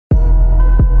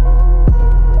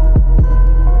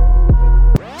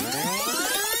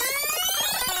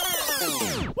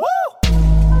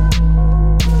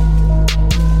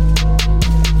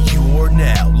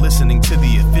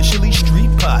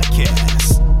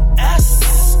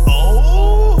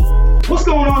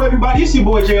everybody, it's your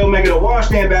boy J Omega, the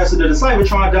Wash Ambassador, the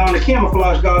Cybertron Don, the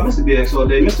Camouflage God, Mr. BX all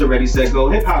day, Mr. Ready Set Go,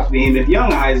 Hip Hop's Behemoth,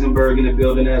 Young Heisenberg in the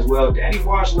building as well, Daddy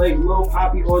Wash Leg, Lil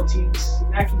Poppy Ortiz,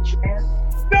 Snacky Tran.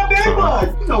 Now, Big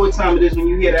Bud, you know what time it is when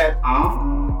you hear that.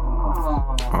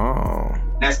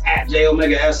 That's at J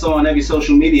Omega SO on every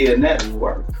social media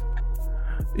network.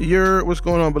 What's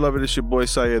going on, beloved? It's your boy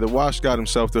Syer, the Wash God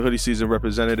himself, the hoodie season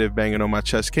representative, banging on my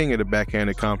chest, king of the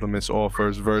backhanded compliments, all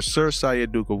first verse. Sir Syer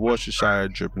Duke of Worcestershire,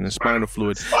 dripping in spinal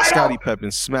fluid, Scotty Peppin,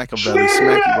 Smackavelli,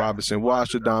 Smacky Robinson,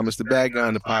 Wash Adamas, the bad guy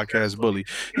in the podcast bully.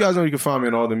 You guys know you can find me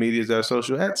on all the medias that are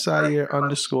social at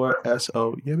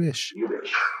Syer_SO. Yeah, bish.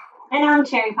 And I'm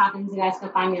Cherry Poppins. You guys can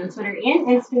find me on Twitter and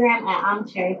Instagram at I'm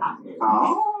Cherry Poppins.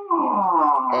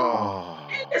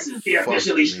 This is the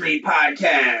Officially Street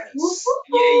Podcast.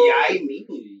 Yeah, I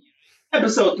mean.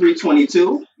 Episode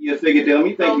 322. You figured,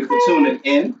 me. Thank you for tuning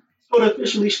in. Go to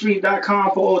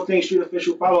officiallystreet.com for all things Street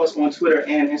Official. Follow us on Twitter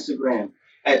and Instagram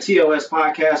at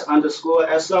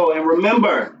TOS_podcast_SO. And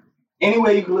remember,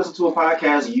 anywhere you can listen to a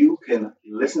podcast, you can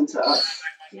listen to us.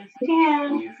 Yes, you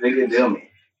can. You figured, me.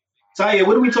 Taya,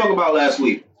 what did we talk about last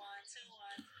week?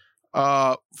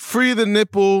 Free the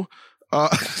nipple. I'm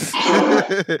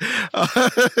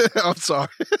sorry.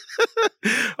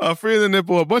 Free the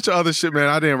nipple, a bunch of other shit, man.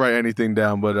 I didn't write anything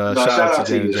down, but shout out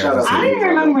to James. I didn't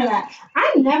remember that.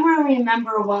 I never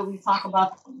remember what we talk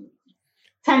about.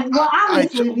 Well,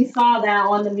 obviously we saw that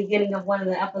on the beginning of one of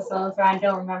the episodes, where I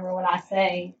don't remember what I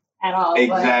say at all.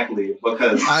 Exactly,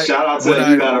 because shout out to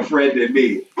you got a friend in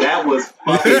me. That was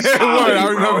fucking comedy, I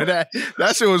remember that.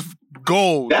 That shit was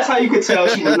gold. That's how you could tell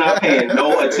she was not paying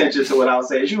no attention to what I was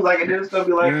saying. She was like, and then stuff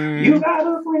be like, you got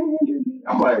a friend in me.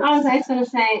 I'm like, I was actually going to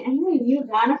say, and then you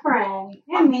got a friend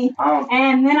in me.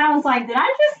 And then I was like, did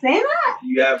I just say that?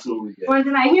 You absolutely did. Or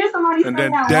did I hear somebody say that?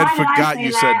 And then Dad forgot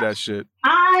you said that shit.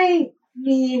 I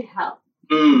need help.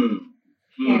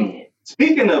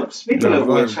 Speaking of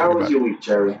which, how was your week,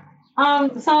 Cherry?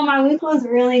 So my week was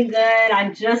really good. I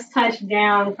just touched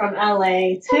down from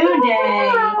LA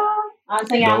today.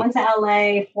 So yeah, I went to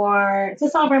LA to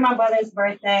celebrate my brother's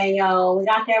birthday. We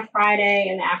got there Friday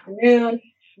in the afternoon.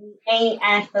 We ate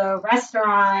at the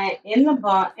restaurant in the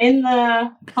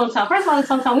hotel. First of all, this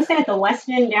hotel, we stayed at the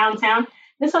Westin downtown.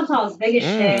 This hotel is big as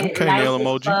shit. Okay, nice nail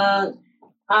emoji.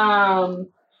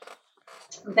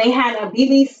 They had a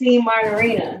BBC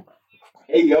margarita.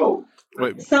 Hey yo.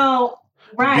 Wait. So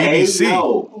right. BBC. Hey,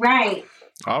 yo. Right.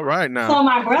 All right now. So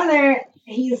my brother,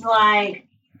 he's like,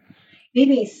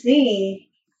 BBC,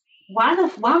 why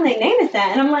would they name it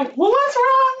that? And I'm like, well, what's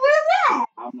wrong with that?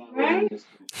 Right? I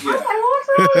was like, well, what's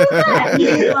wrong with that? And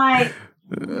he's like,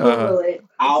 Google it.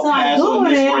 I'll pass on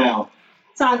this round.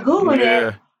 So I Googled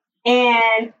it,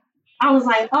 and I was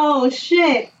like, oh,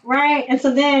 shit, right? And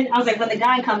so then I was like, when the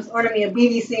guy comes, order me a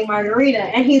BBC margarita.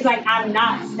 And he's like, I'm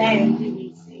not saying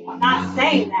BBC. I'm not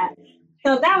saying that.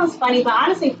 So that was funny. But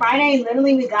honestly, Friday,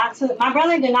 literally, my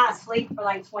brother did not sleep for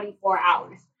like 24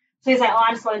 hours. So he's like, oh,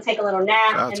 I just want to take a little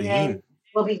nap, and then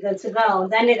we'll be good to go.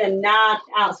 Then it had knocked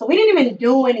out. So we didn't even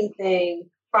do anything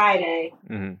Friday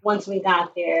once we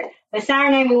got there. But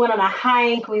Saturday, we went on a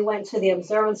hike. We went to the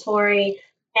observatory.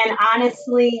 And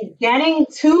honestly, getting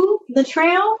to the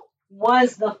trail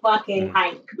was the fucking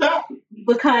hike.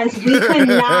 Because we could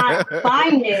not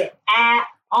find it at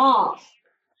all.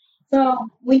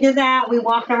 So we did that. We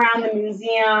walked around the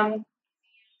museum,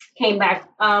 came back,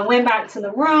 went back to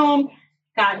the room,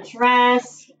 got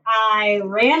dressed. I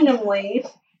randomly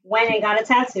went and got a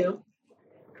tattoo.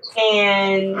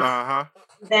 And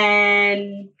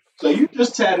then... So you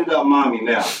just tatted up mommy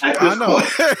now at this point.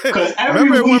 Because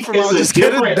every week is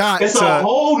it's a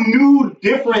whole new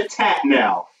different tat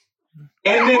now.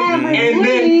 And then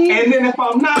if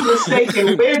I'm not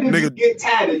mistaken, where did you get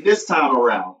tatted this time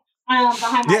around?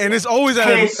 And it's always at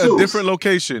a different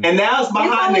location. And now it's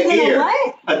behind the ear.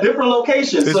 A different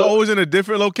location. It's always in a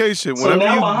different location.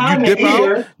 Whenever you dip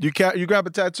out, you grab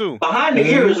a tattoo. Behind the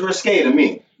ear is risque to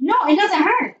me. No, it doesn't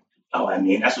hurt. Oh, I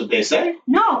mean, that's what they say.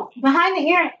 No, behind the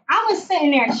ear, I was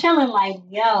sitting there chilling like,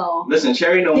 yo. Listen,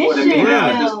 Cherry know more than me now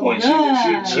at this point.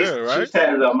 She's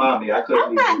tatted up mommy.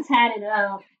 I'm not tatted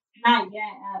up. Not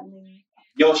yet, at least.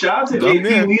 Yo, shout out to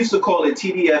JP. We used to call it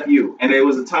TDFU. And there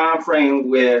was a time frame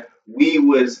where we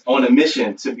was on a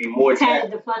mission to be more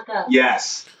tatted. The fuck up.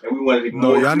 Yes. And we wanted to be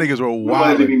more. Y'all niggas were wild. We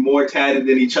wanted to be more tatted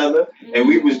than each other. And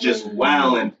we was just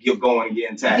wilding, going and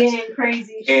getting tatted. Getting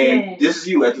crazy and this is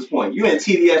you at this point. You in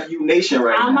TDFU Nation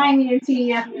right now. I might be in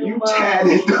TDFU. You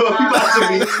tatted. You about to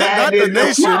be tatted. Not the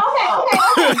nation. No,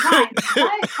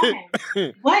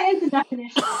 okay. What is the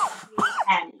definition of being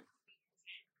tatted?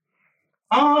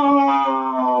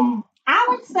 I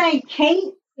would say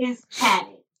Kate is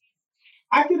tatted.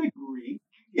 I can agree.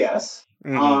 Yes.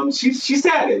 She's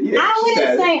tatted. Yeah, I wouldn't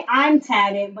tatted. say I'm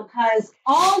tatted because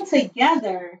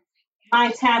altogether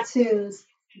my tattoos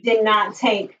did not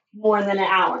take more than an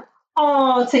hour.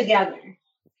 Altogether.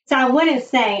 So I wouldn't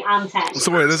say I'm tatted.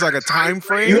 So wait, there's like a time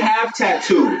frame? You have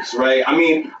tattoos, right? I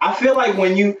mean, I feel like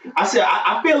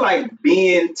I feel like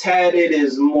being tatted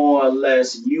is more or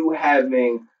less you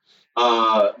having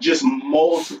just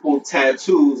multiple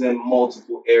tattoos in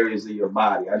multiple areas of your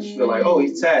body. I just feel like, oh,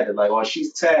 he's tatted, like, or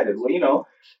she's tatted. Well,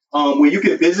 where you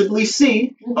can visibly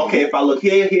see, okay, if I look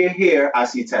here, I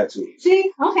see tattoos.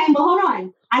 See? Okay, but hold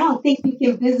on. I don't think you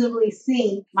can visibly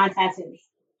see my tattoos.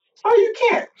 Oh, you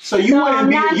can't. So you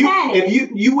wouldn't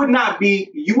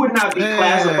be you would not be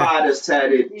classified as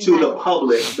tatted to the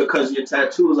public because your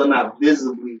tattoos are not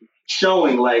visibly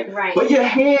showing. Right. But your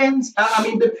hands. I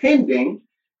mean, depending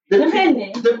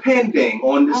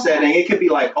on the setting, it could be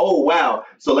like, oh wow.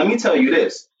 So let me tell you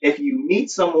this: if you meet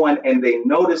someone and they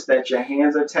notice that your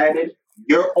hands are tatted,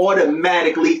 you're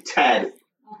automatically tatted.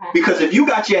 Okay. Because if you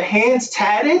got your hands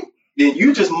tatted, then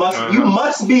you just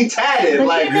must be tatted. But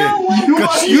like you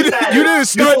must be tatted. You didn't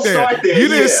start there. You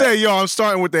didn't say, yo, I'm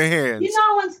starting with the hands. You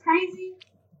know what's crazy?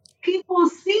 People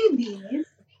see these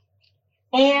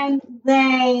and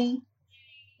they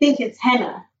think it's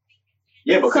henna.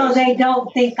 Yeah, so they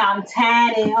don't think I'm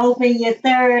tatted. Open your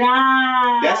third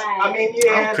eye. That's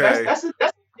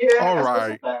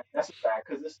a fact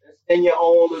because it's in your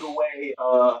own little way.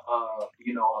 A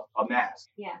mask.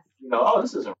 Yeah.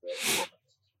 This isn't real.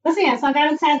 But so I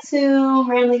got a tattoo.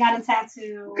 Randomly got a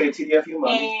tattoo. Okay, TDF, you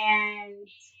money.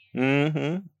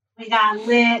 And we got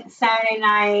lit Saturday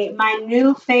night. My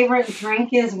new favorite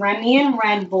drink is Remy and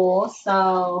Red Bull.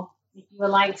 So if you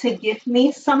would like to gift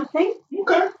me something,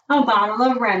 a bottle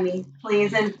of Remy,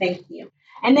 please and thank you.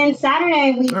 And then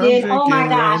Saturday we did. Oh my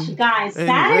gosh, guys!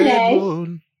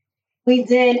 Saturday we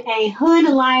did a Hood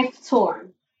Life tour,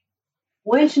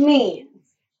 which means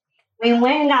we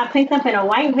went and got picked up in a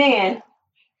white van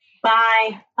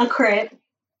by a Crip,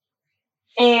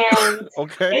 and I'm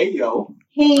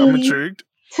intrigued.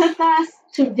 Took us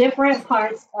to different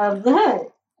parts of the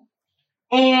hood,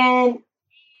 and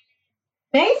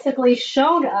basically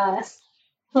showed us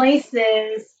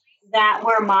places that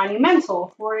were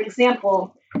monumental. For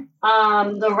example,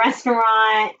 the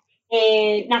restaurant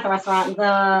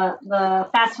the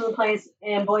fast food place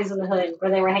in Boys in the Hood where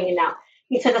they were hanging out.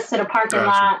 He took us to the parking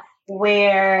lot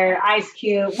where Ice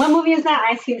Cube, what movie is that?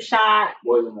 Ice Cube shot.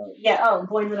 Boys in the Hood. Yeah,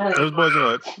 Boys in the Hood. It was Boys in the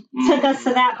Hood. Took us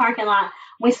to that parking lot.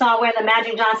 We saw where the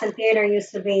Magic Johnson Theater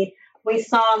used to be. We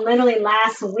saw literally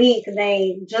last week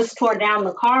they just tore down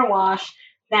the car wash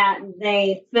that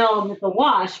they filmed the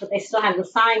wash, but they still have the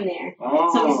sign there.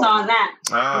 So we saw that.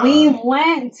 We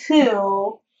went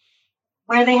to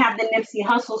where they have the Nipsey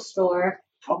Hussle store.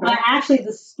 But actually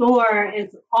the store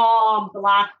is all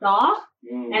blocked off.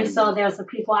 And so there's the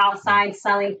people outside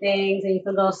selling things and you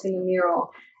can go see the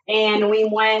mural. And we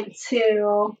went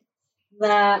to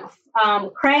the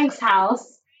Craig's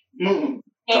house. And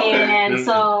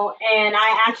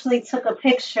I actually took a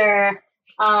picture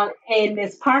in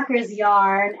Miss Parker's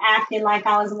yard acting like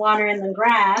I was watering the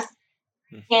grass.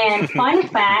 And fun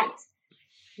fact,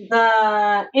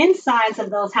 the insides of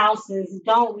those houses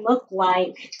don't look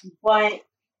like what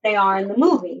they are in the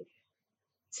movie.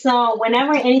 So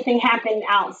whenever anything happened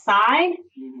outside,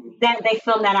 that they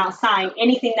filmed that outside.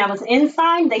 Anything that was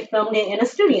inside, they filmed it in a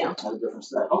studio. That's a different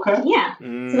set. Okay. Yeah.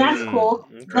 So that's cool.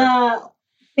 Okay. The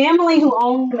family who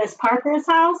owned Miss Parker's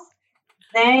house,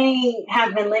 they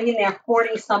have been living there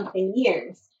 40-something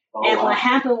years. And what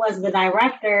happened was the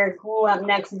director grew up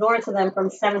next door to them from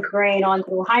 7th grade on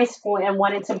through high school and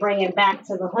wanted to bring it back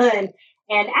to the hood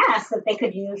and asked if they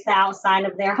could use the outside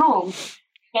of their home.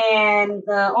 And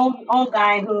the old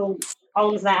guy who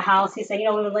owns that house, he said,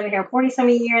 we've been living here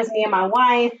 40-something years, me and my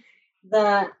wife.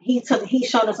 He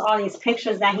showed us all these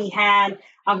pictures that he had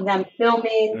of them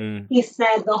filming. He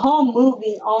said the whole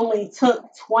movie only took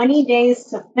 20 days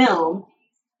to film,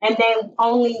 and they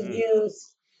only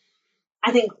used,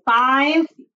 I think, 5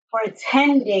 or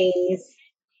 10 days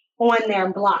on their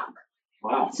block.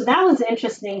 Wow! So that was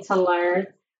interesting to learn.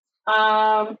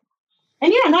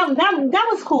 And yeah, that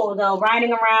was cool though,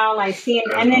 riding around, like seeing,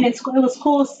 and then it was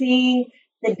cool seeing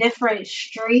the different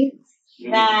streets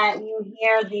that you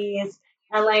hear these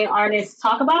LA artists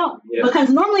talk about. Yeah.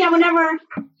 Because normally I would never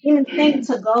even think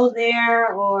to go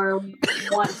there or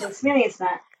want to experience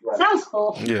that. Right. So that was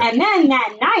cool. Yeah. And then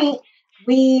that night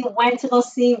we went to go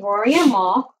see Rory and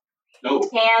Mal,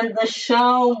 and the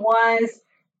show was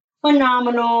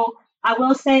phenomenal. I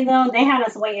will say though, they had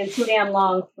us waiting too damn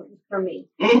long for me.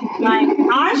 Like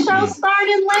our show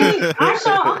started late.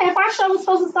 If our show was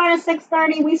supposed to start at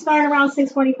 6:30, we started around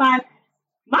 6:45.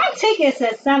 My ticket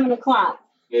said 7:00,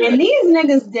 and these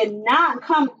niggas did not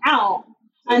come out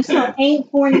until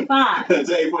 8:45.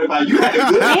 Until 8:45, you had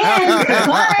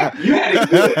it good. You had it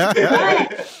good.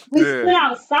 But we stood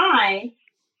outside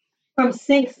from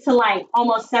 6 to like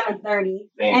almost 7:30,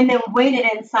 and then waited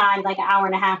inside like an hour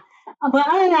and a half. But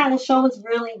other than that, the show was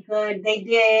really good. They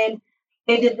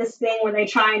did this thing where they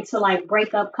tried to like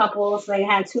break up couples. They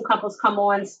had two couples come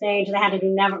on stage. They had to do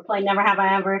Never Have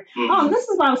I Ever. Oh, this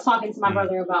is what I was talking to my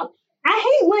brother about.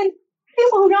 I hate when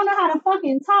people who don't know how to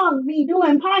fucking talk be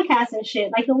doing podcasts and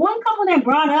shit. Like the one couple that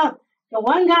brought up, the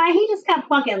one guy, he just kept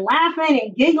fucking laughing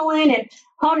and giggling and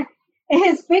holding. And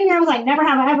his finger was like, never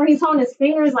have I ever. He's holding his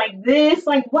fingers like this.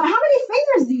 Like, what? How many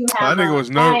fingers do you have? That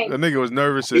nigga was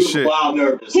nervous as shit. He was wild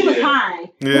nervous. He was high.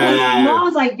 And I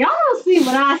was like, y'all don't see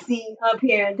what I see up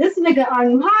here. This nigga, are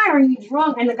you high or are you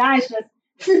drunk? And the guy's just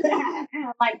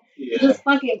like, just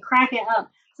fucking cracking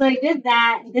up. So they did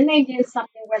that. Then they did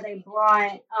something where they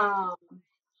brought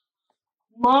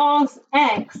Maul's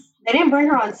ex. They didn't bring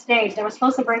her on stage. They were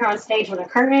supposed to bring her on stage with a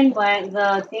curtain, but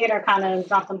the theater kind of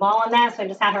dropped the ball on that, so they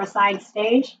just had her side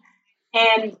stage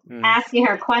and asking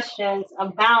her questions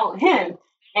about him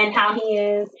and how he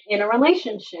is in a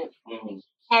relationship.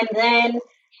 And then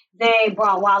they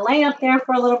brought Wale up there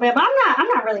for a little bit, but I'm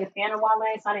not really a fan of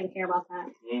Wale, so I didn't care about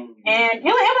that. And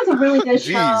it was a really good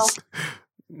show.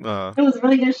 It was a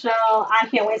really good show. I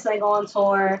can't wait till they go on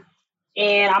tour.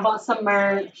 And I bought some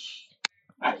merch.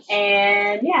 Nice.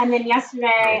 And then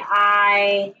yesterday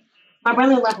my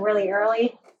brother left really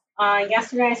early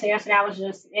yesterday. So yesterday I was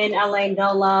just in LA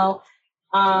Dolo.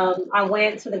 I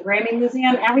went to the Grammy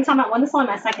Museum. This is only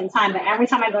my second time, but every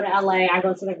time I go to LA, I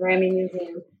go to the Grammy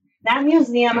Museum. That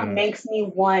museum makes me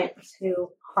want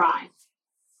to cry.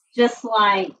 Just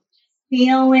like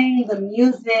feeling the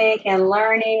music and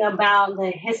learning about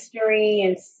the history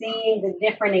and seeing the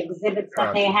different exhibits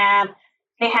that they have.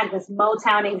 They had this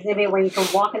Motown exhibit where you can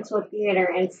walk into a theater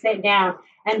and sit down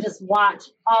and just watch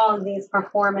all of these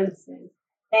performances.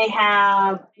 They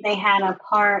had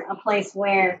a place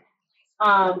where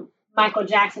Michael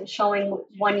Jackson showing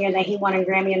one year that he won a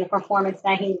Grammy in the performance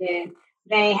that he did.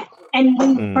 And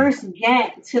when you first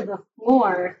get to the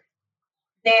floor,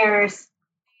 there's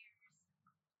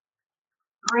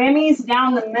Grammys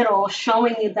down the middle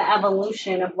showing you the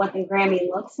evolution of what the Grammy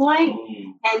looks like.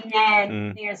 And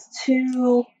then there's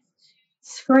two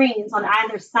screens on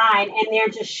either side, and they're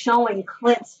just showing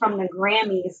clips from the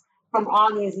Grammys from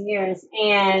all these years.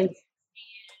 And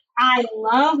I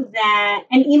love that.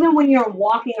 And even when you're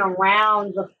walking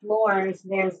around the floors,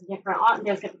 there's different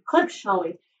clips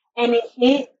showing. And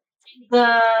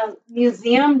the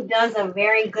museum does a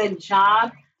very good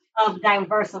job of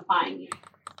diversifying it.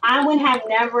 I would have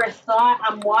never thought.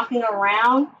 I'm walking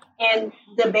around and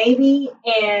the baby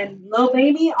and Lil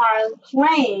Baby are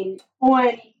playing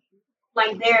on,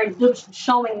 like they're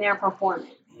showing their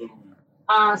performance.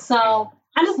 So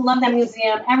I just love that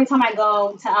museum. Every time I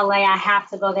go to LA, I have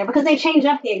to go there because they change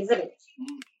up the exhibits.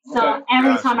 So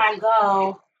every time I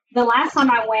go, the last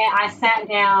time I went, I sat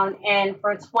down and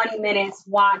for 20 minutes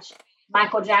watched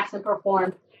Michael Jackson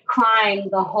perform, crying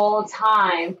the whole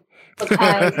time. Because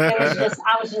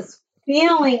I was just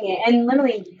feeling it, and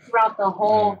literally throughout the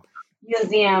whole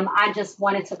museum, I just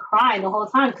wanted to cry the whole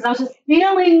time because I was just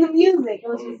feeling the music. It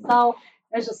was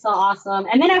just so awesome.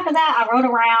 And then after that, I rode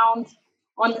around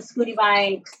on the scooty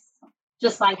bikes,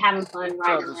 just like having fun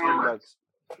riding around.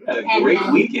 Had a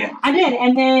great weekend. I did,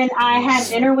 and then I had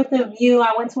dinner with the view.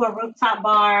 I went to a rooftop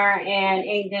bar and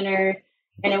ate dinner,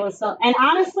 and it was so. And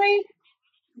honestly,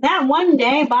 that one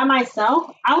day by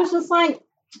myself, I was just like,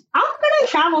 I'm gonna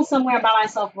travel somewhere by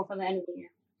myself before the end of the year.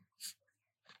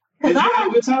 Did you have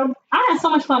a good time? I had so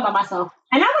much fun by myself,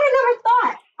 and I would have never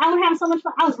thought I would have so much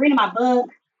fun. I was reading my book.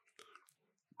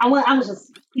 I was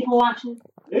just people watching.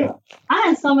 Yeah. I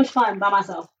had so much fun by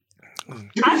myself.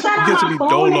 I sat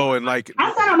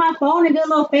on my phone and did a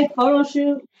little fake photo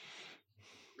shoot.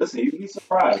 Listen, you'd be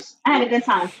surprised. I had a good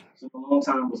time. So a long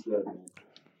time was good, man.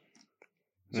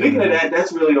 Speaking of that,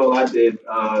 that's really all I did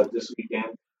this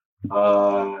weekend.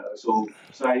 So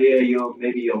Saye, you'll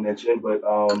mention, but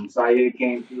Saye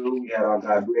came through. We had our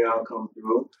guy Breon come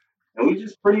through, and we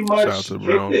just pretty much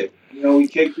kicked it. We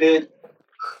kicked it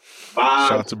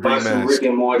by some Rick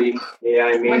and Morty. Yeah,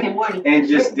 I mean, and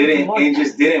just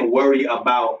didn't worry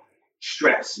about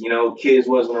stress. Kids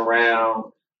wasn't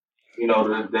around.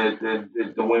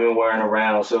 The women weren't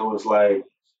around, so it was like,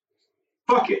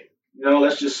 fuck it.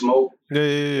 Let's just smoke.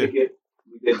 Yeah. We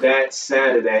did that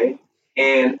Saturday.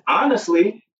 And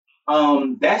honestly,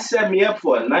 that set me up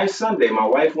for a nice Sunday. My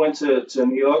wife went to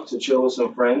New York to chill with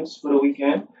some friends for the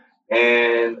weekend,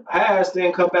 and her ass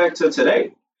didn't come back till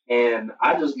today. And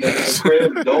I just been in the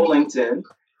crib, Dolington,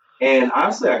 and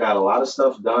honestly, I got a lot of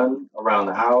stuff done around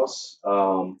the house.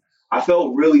 I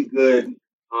felt really good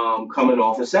coming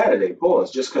off of Saturday,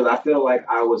 just because I feel like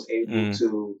I was able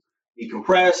to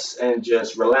decompress and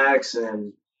just relax,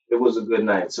 and it was a good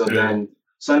night. So then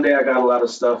Sunday, I got a lot of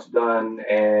stuff done,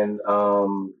 and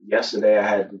yesterday I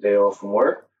had the day off from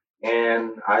work,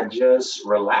 and I just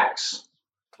relaxed.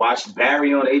 Watched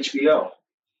Barry on HBO.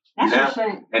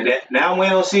 Now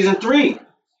we're on season 3.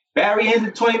 Barry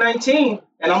ended 2019,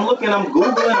 and I'm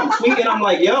Googling, I'm tweeting, I'm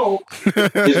like, yo,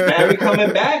 is Barry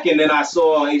coming back? And then I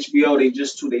saw on HBO, they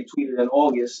tweeted in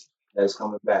August that it's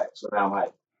coming back. So now I'm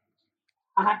hyped.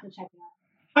 I'll have to check it out.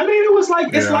 I mean, it was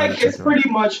like it's pretty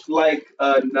much like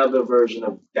another version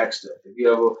of Dexter. If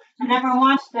you ever, I never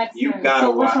watched Dexter. You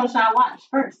gotta watch. Which one should I watch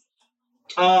first?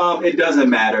 It doesn't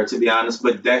matter, to be honest,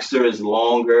 but Dexter is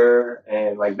longer,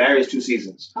 and like Barry's 2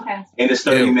 seasons. Okay. And it's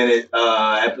 30-minute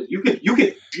episode. You could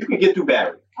get through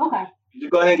Barry. Okay. You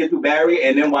go ahead and get through Barry,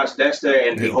 and then watch Dexter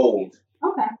and Behold.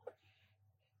 Okay.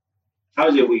 How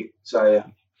was your week? Sorry.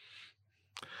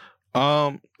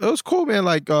 It was cool, man.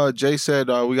 Like Jay said,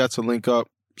 we got to link up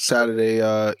Saturday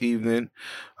evening,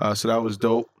 so that was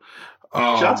dope.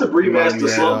 Shout out to Brewmaster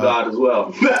Slump God as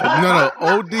well. no,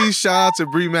 OD shout out to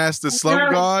Brewmaster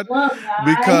Slump God,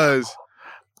 because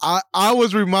I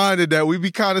was reminded that we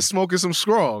be kind of smoking some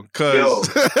strong.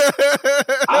 Cause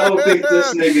I don't think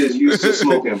this nigga is used to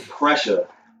smoking pressure,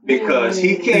 because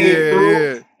he came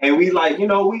through. And we right, the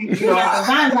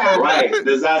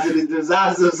Zaza Zoo.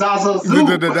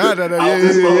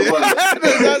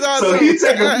 So he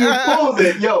took a few pulls,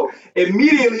 and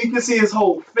immediately you can see his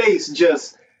whole face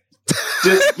just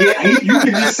you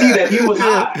can just see that he was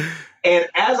high. And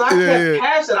as I kept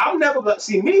passing, I'm never gonna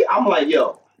see me. I'm like,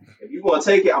 yo, if you gonna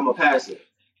take it, I'm gonna pass it.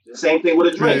 The same thing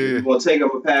with a drink. If you're gonna take it, I'm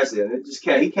gonna pass it. And it just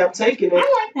he kept taking it. I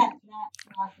like that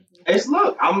philosophy. It's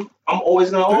look, I'm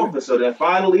always gonna offer. So then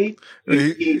finally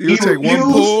he take refused.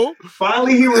 one pull.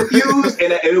 Finally he refused,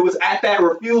 and it was at that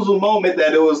refusal moment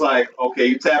that it was like, okay,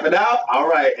 you tap it out, all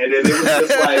right. And then it was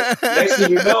just like, next thing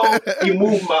you know, he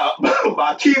moved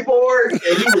my keyboard, and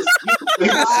he was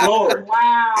snoring.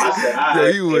 Wow. I said, all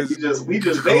right, we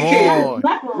just vacated.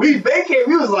 We vacated.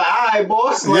 We was like, all right,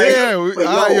 boss. Like,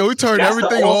 we turned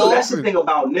everything off. That's the thing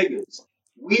about niggas.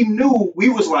 We knew, we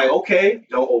was like, okay,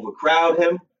 don't overcrowd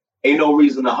him. Ain't no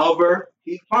reason to hover.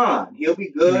 He's fine. He'll be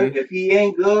good. If he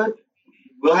ain't good,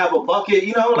 we'll have a bucket.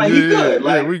 He good.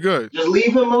 Like, we good. Just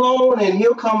leave him alone, and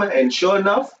he'll come. And sure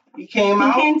enough, he came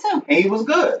out, too. and he was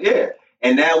good. Yeah,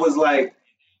 and that was like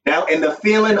that. And the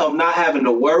feeling of not having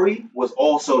to worry was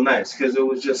also nice, because it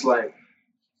was just like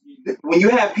when you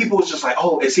have people, it's just like,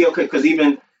 oh, is he okay? Because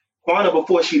even Quana,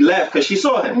 before she left, because she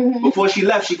saw him, before she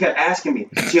left, she kept asking me,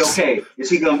 is he okay? Is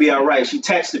he going to be all right? She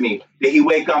texted me, did he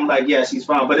wake up? I'm like, yes, he's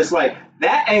fine. But it's like,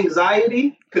 that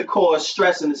anxiety could cause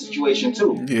stress in the situation,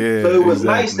 too. Yeah, so it was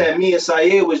nice that me and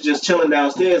Syed was just chilling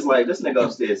downstairs, like, this nigga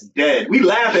upstairs dead. We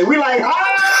laughing. We like,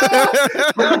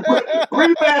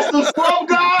 Brewmaster Slump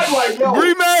God? Like, yo.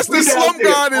 Brewmaster Slump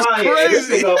God is crazy.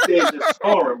 This nigga upstairs just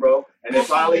snoring, bro. And then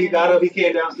finally he got up, he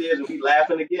came downstairs, and we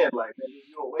laughing again. Like,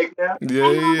 you awake now?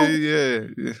 Yeah.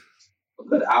 A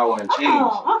good hour and change.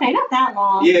 Oh, okay, not that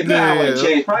long. Yeah, good hour and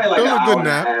change. Probably like an hour and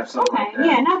a half, something okay, like that.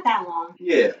 Yeah, not that long.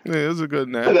 Yeah, it was a good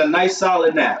nap. Took a nice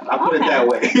solid nap. I put it that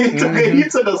way. He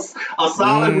took a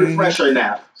solid refresher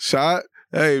nap.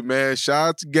 Hey man, shout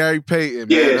out to Gary Payton. Man.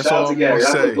 Yeah, that's shout out to Gary.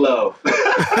 That's the glove.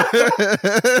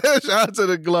 Shout out to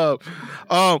the glove.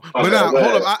 But now,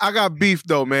 hold up. I got beef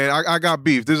though, man. I got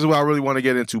beef. This is what I really want to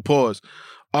get into. Pause.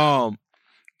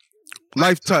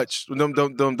 Life Touch. Them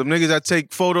niggas that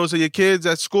take photos of your kids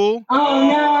at school. Oh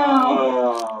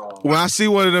no. When I see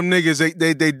one of them niggas,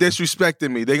 they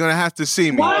disrespecting me. They're gonna have to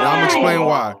see me. Why? And I'm gonna explain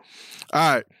why.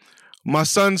 All right. My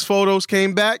son's photos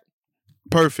came back.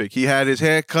 Perfect. He had his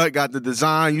hair cut, got the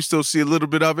design. You still see a little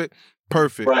bit of it.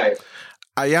 Perfect. Right.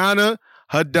 Ayana,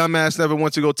 her dumb ass never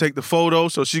went to go take the photo,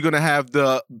 so she's gonna have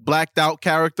the blacked out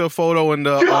character photo in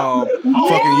the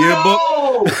fucking yearbook.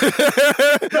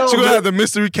 She's gonna have the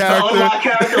mystery character. The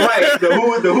character, right?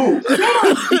 The who?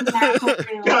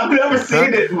 I've never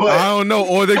seen it, but I don't know.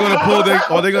 Or they're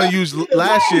gonna use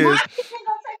last year's.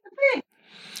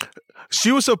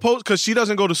 She was supposed, because she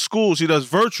doesn't go to school, she does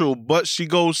virtual, but she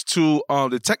goes to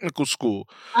the technical school.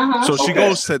 So she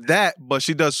goes to that, but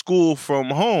she does school from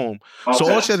home.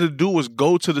 So all she had to do was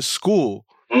go to the school.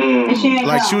 And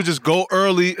she would just go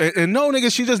early. And no,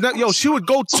 nigga, she just, she would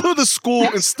go to the school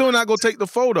and still not go take the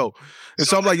photo. And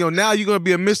so I'm like, now you're going to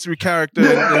be a mystery character in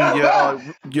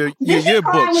your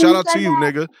yearbook. Shout out to you,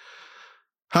 nigga.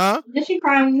 Huh? Did she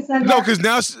cry when you said that? No, because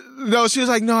now, she was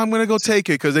like, no, I'm going to go take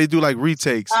it because they do like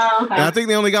retakes. Oh, okay. And I think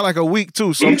they only got like a week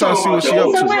too. So I'm trying to see what she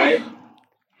up to. Right?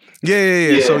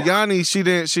 Yeah. So Yanni, she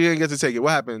didn't get to take it.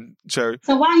 What happened, Cherry?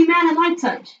 So why are you mad at Life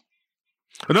Touch?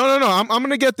 No. I'm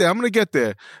gonna get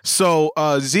there. So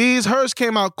Z's, hers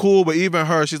came out cool, but even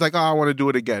her, she's like, I want to do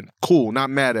it again. Cool, not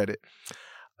mad at it.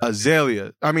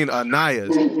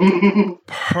 Naya's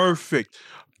perfect.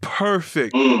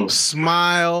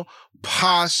 Smile,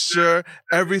 posture,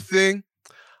 everything.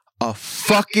 A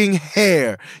fucking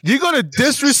hair. You're gonna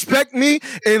disrespect me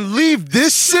and leave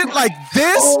this shit like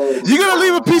this? You're gonna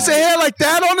leave a piece of hair like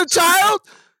that on the child?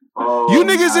 You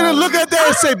niggas didn't look at that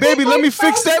and say, baby, let me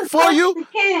fix that for you?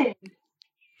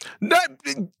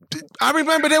 I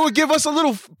remember they would give us a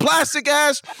little plastic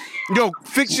ass,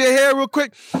 fix your hair real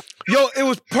quick. It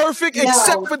was perfect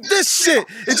except for this shit.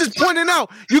 It's just pointing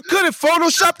out. You couldn't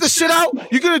Photoshop the shit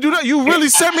out. You couldn't do that. You really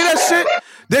sent me that shit?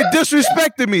 They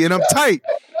disrespected me and I'm tight.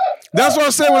 That's what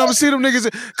I'm saying when I'm see them niggas,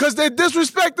 because they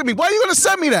disrespected me. Why are you gonna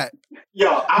send me that?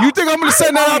 You think I'm gonna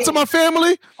send that out to my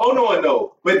family? Hold on,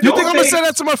 no. But you think I'm gonna send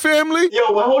that to my family?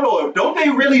 Well, hold on. Don't they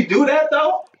really do that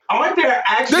though? Aren't there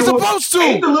actual? They're supposed to.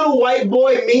 Ain't the little white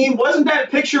boy meme? Wasn't that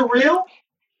picture real?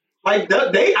 Like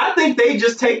I think they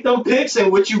just take them pics and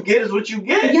what you get is what you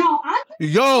get. I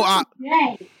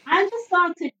just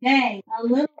saw today a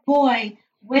little boy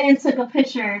went and took a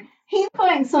picture. He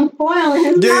put some foil in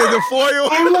his mouth. Yeah, the foil.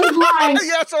 And was like,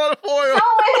 I saw the foil.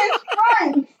 Showing his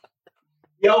front.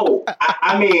 I'll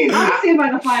see if I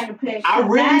can find the picture. I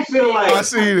really feel like I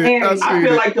seen it. I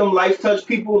feel like them Life Touch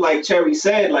people, like Cherry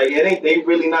said, like they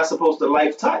really not supposed to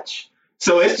Life Touch.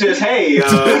 So it's just, hey,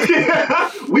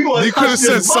 we gonna touch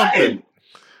this button.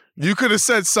 You could have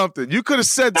said something. You could have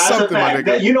said something, my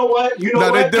nigga. You know what? They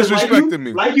disrespected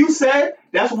me. Like you said,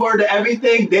 that's word to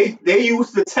everything. They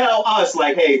used to tell us,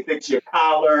 like, hey, fix your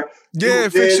collar. Yeah,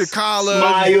 fix your collar.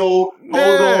 Smile.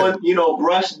 Hold on.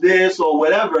 Brush this or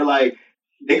whatever. Like,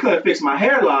 they couldn't fix my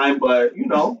hairline, but,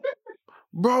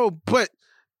 Bro, but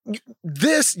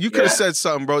this, you could have said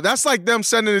something, bro. That's like them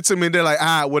sending it to me and they're like,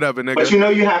 whatever, nigga. But you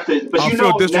have to,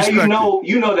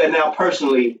 now that now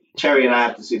personally, Cherry and I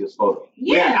have to see this photo.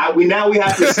 Yeah. We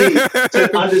have to see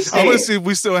to understand. I want to see if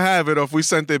we still have it or if we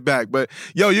sent it back. But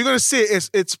you're gonna see it.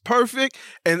 It's perfect,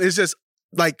 and it's just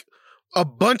like a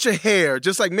bunch of hair,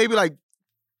 just like maybe like.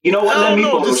 You know what? Let me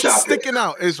Photoshop just sticking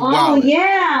out. It's wild. Oh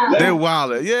yeah, they're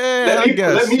wild. Yeah, I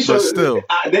guess. Let me show. But still,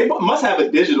 they must have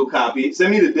a digital copy.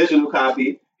 Send me the digital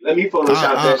copy. Let me Photoshop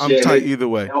that shit. I'm tight either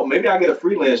way. Maybe I get a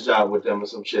freelance job with them or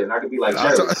some shit, and I could be like,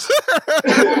 Jerry.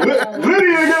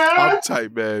 I'm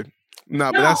tight, man.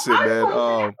 Nah, but that's it, man.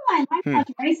 I feel like Life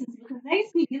Touch racist because they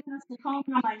be giving us the comb,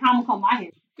 and I'm like, how am I comb my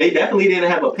hair? They definitely didn't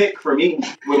have a pick for me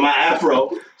with my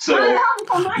afro, so they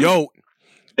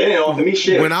didn't offer me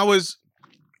shit. When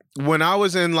I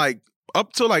was in like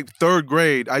up to like third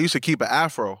grade, I used to keep an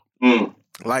afro.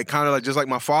 Like kind of like just like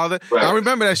my father. Right. I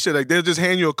remember that shit. Like they'll just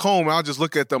hand you a comb and I'll just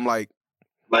look at them like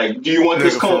do you want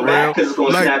this comb back? Because it's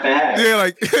gonna snap in half.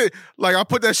 Yeah, like I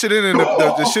put that shit in and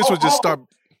the shits would just start.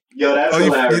 Yo, that's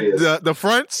hilarious. The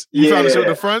fronts? You found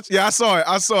the fronts? Yeah, I saw it.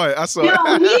 Yo,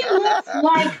 he looks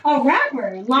like a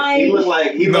rapper. Like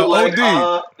he looked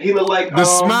like the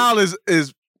smile is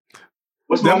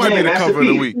what's that might be the cover of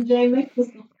the week.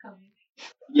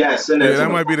 Yes, that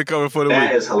might be the cover for the week.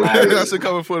 That is hilarious. That's the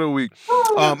cover for the week.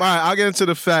 All right, I'll get into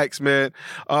the facts, man.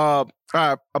 All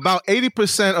right, about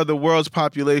 80% of the world's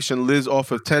population lives off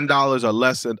of $10 or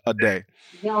less a day.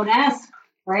 Yo, that's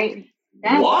great.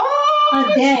 That's what?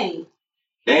 A day.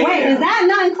 Damn. Wait, is that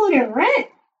not including rent?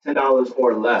 $10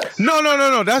 or less.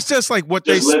 No. That's just like what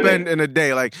they spend in a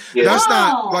day. Like that's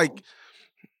not like.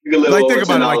 Like think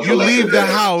about it. Like you leave the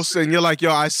house and you're like,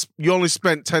 yo, you only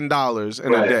spent $10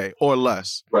 in a day or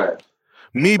less. Right.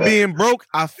 Me being broke,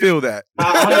 I feel that.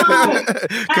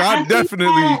 I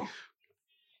definitely.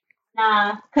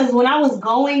 Nah, because when I was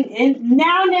going in,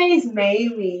 nowadays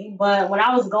maybe, but when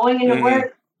I was going into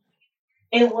work,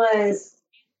 it was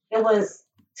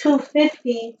 $2.50.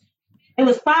 It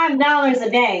was $5 a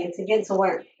day to get to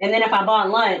work, and then if I bought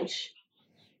lunch,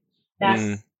 that's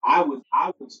it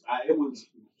was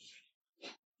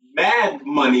mad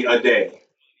money a day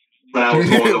when I was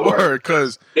going to work.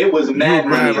 Because it was mad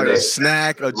money like a day. A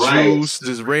snack, a juice,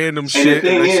 just random shit. And the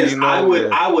thing is,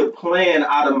 I would plan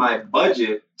out of my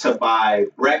budget to buy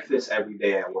breakfast every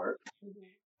day at work.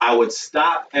 I would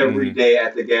stop every day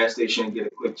at the gas station and get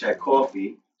a quick check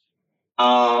coffee.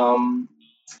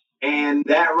 And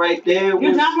that right there was...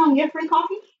 Your job don't get free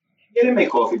coffee? Yeah, they make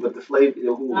coffee, but the flavor...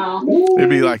 It'd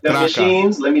be like the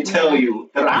machines, let me tell you.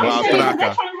 I'm saying, because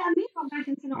they're trying to have me go back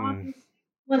into the office.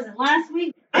 Was it last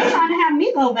week? They tried to have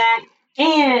me go back,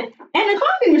 and the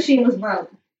coffee machine was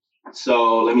broke.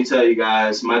 So let me tell you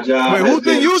guys, my job. Wait, who's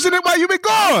been using it while you been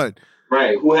gone?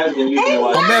 Right, who has been using it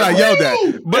while? Oh man, I yelled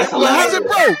that. But how's it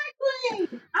broke?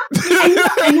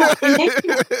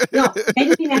 They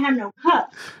didn't even have no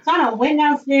cup. So I done went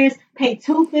downstairs, paid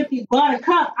 $2.50, bought a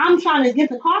cup. I'm trying to get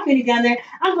the coffee together.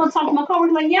 I'm gonna talk to my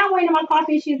coworker, like, yeah, I'm waiting on my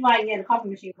coffee. She's like, yeah, the coffee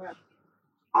machine broke.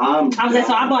 I was like,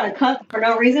 so I bought a cup for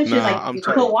no reason. She's like, you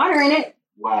can put water in it.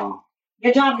 Wow.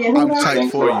 Your job did. I'm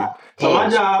tight for you. So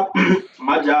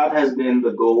my job has been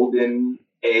the golden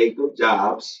egg of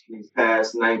jobs these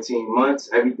past 19 months.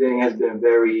 Everything has been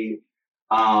very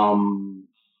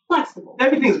flexible.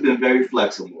 Everything's been very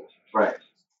flexible, right?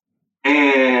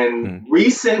 And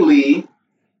recently,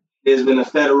 there's been a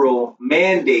federal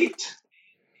mandate.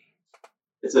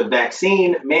 It's a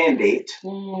vaccine mandate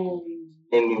in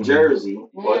New Jersey,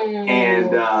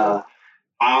 and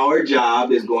our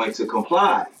job is going to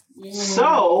comply.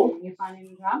 So you find a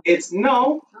new job?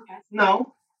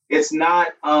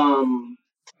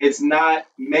 It's not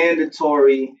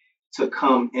mandatory to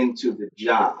come into the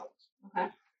job. Okay.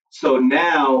 So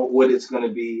now what it's going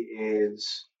to be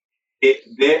is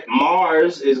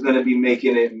Mars is going to be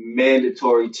making it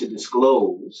mandatory to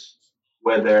disclose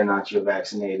whether or not you're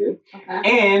vaccinated. Okay.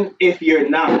 And if you're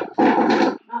not,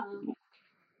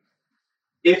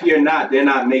 they're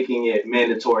not making it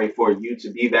mandatory for you to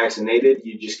be vaccinated.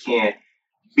 You just can't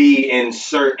be in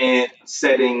certain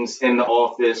settings in the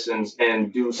office and do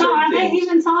certain things. So are they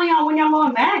even telling y'all when y'all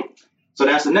going back? So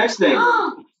that's the next thing.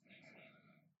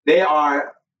 They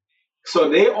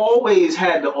always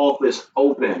had the office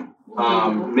open,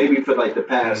 maybe for like the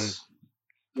past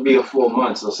 3 or 4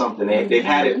 months or something. They've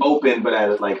had it open, but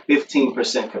at like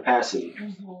 15% capacity,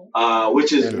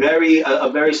 which is a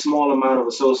very small amount of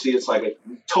associates. Like a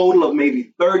total of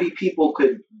maybe 30 people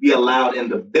could be allowed in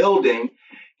the building.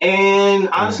 And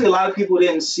honestly, a lot of people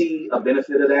didn't see a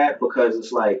benefit of that because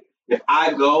it's like, if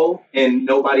I go and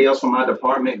nobody else from my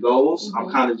department goes, I'm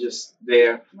kind of just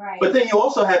there. Right. But then you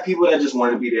also have people that just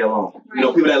want to be there alone. Right. You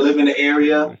know, people that live in the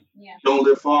area, don't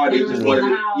live far. They just want to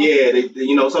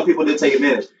be. Some people did take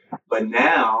advantage. But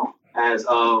now, as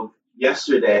of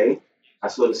yesterday, I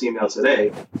saw this email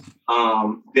today,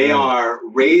 they are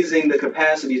raising the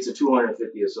capacity to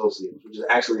 250 associates, which is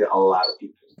actually a lot of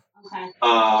people. Okay.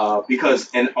 Because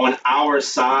on our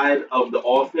side of the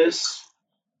office,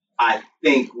 I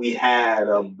think we had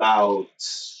about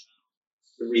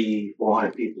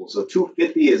 300-400 people. So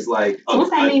 250 is like... So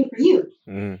what's that mean for you?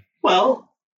 Well,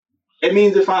 it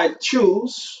means if I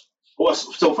choose...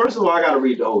 So first of all, I got to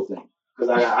read the whole thing. Because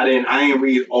I didn't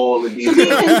read all the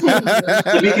details.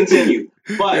 To be continued.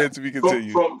 But to be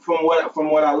continued. From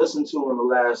what I listened to in the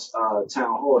last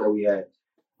town hall that we had,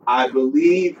 I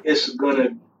believe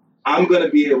I'm going to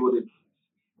be able to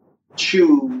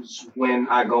choose when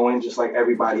I go in just like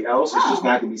everybody else. It's just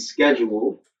not to be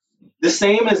scheduled. The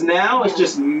same as now, it's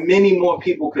just many more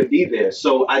people could be there.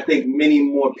 So I think many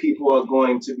more people are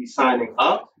going to be signing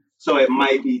up. So it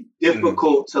might be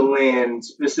difficult to land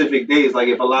specific days. Like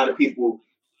if a lot of people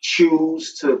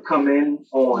choose to come in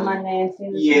on Monday and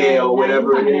Tuesday, or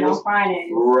whatever it is. On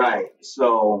Fridays. Right.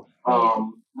 So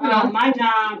my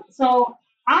job. So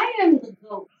I am the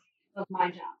GOAT of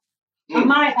my job. Of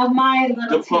my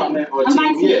little department team. Or team.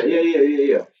 My team.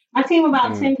 Yeah. My team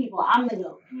about 10 people. I'm the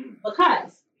GOAT.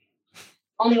 Because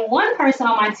only one person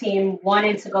on my team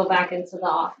wanted to go back into the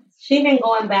office. She's been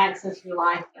going back since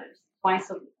July 1st, twice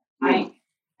a week, right?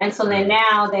 And so then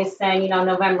now they say,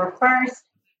 November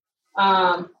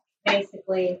 1st,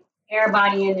 basically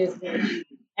everybody in this bitch.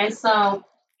 And so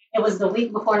it was the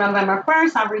week before November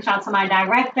 1st. I reached out to my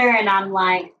director and I'm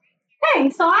like, hey,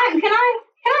 so can I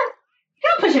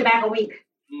push it back a week?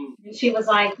 And she was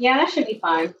like, yeah, that should be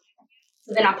fine.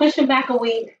 So then I pushed it back a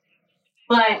week.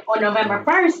 But on November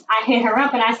 1st, I hit her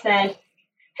up and I said,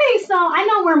 hey, so I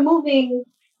know we're moving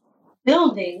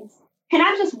buildings. Can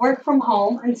I just work from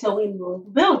home until we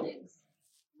move buildings?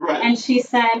 Right. And she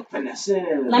said, let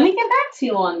me get back to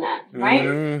you on that, right?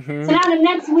 So now the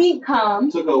next week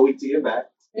comes. Took her a week to get back.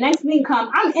 The next week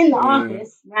comes. I'm in the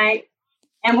office, right?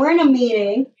 And we're in a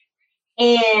meeting.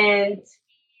 And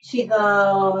she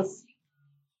goes,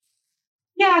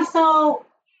 yeah, so,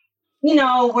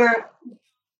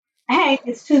 hey,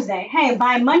 it's Tuesday. Hey,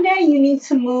 by Monday, you need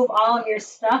to move all of your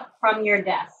stuff from your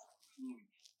desk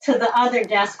to the other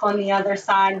desk on the other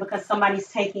side because somebody's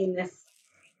taking this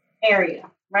area,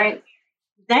 right?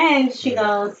 Then she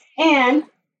goes, and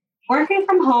Working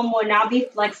from home will now be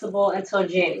flexible until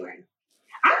January.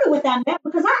 I knew what that meant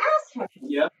because I asked her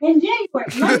in January.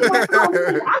 Let me work from home.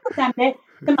 I know what that meant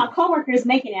because my coworker is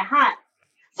making it hot.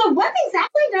 So what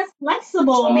exactly does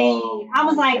flexible mean? I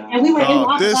was like, and we were in the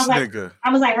office. I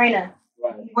was like, Raina,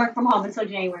 you work from home until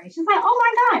January. She's like,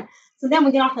 oh my God. So then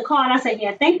we get off the call and I said,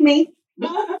 yeah, thank me.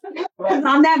 Because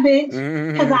I'm that bitch.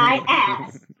 Because I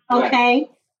asked. Okay?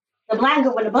 When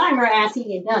the black girl asks, he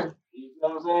get done. You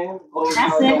know what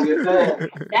I'm saying?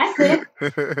 That's it.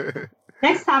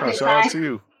 Next topic, shout out to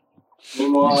you.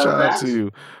 Shout out to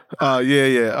you.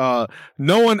 Yeah.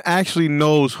 No one actually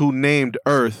knows who named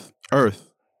Earth. Damn.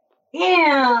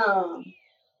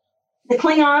 The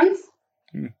Klingons?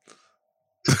 No.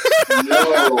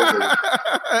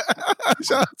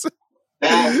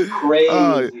 That's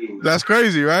crazy. That's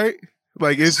crazy, right?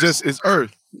 Like, it's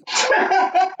Earth.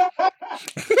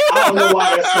 I don't know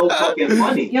why that's so fucking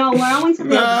funny. Yo, when I went to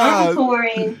the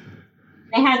observatory,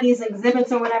 they had these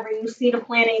exhibits or whatever. You see the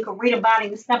planet, you can read about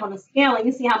it, you step on the scale, and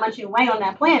you see how much you weigh on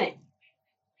that planet.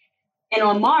 And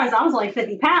on Mars, I was only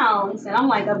 50 pounds, and I'm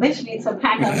like, a bitch needs to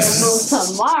pack up and move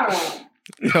tomorrow.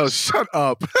 Yo, shut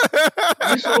up.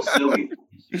 You're so silly.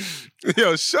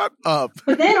 Yo, shut up.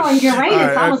 But then on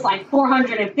Uranus, I was like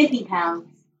 450 pounds.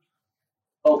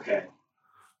 Okay.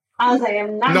 I was like,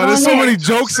 I'm not. No, there's so many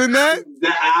jokes in that.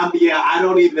 I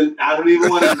don't even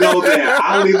want to go there.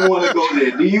 I don't even want to go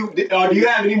there. Do you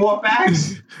have any more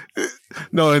facts?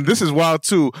 No, and this is wild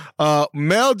too.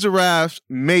 Male giraffes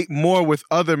mate more with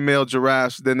other male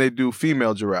giraffes than they do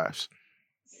female giraffes.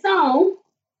 So,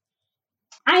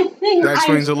 I think that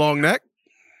explains the long neck.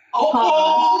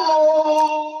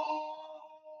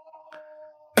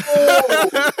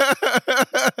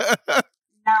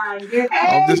 I'm just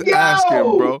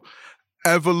asking, bro.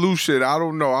 Evolution. I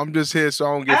don't know. I'm just here so I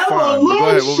don't get fined. Go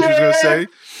ahead. What was you gonna say?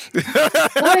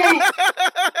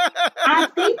 I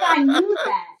think I knew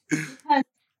that because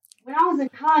when I was in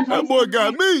college, I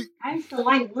used to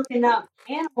like looking up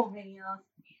animal videos,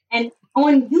 and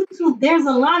on YouTube, there's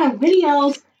a lot of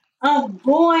videos of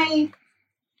boy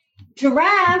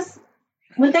giraffes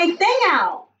with their thing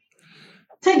out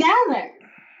together.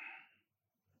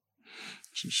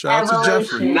 Shout out to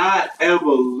Jeffrey. Not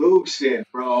evolution,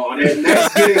 bro. Their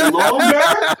necks getting longer.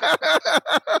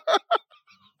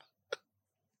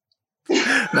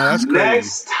 That's crazy.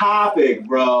 Next topic,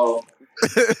 bro.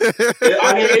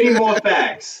 Are there any more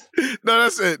facts? No,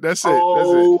 that's it.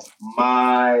 Oh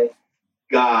my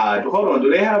God. Hold on. Do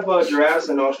they have giraffes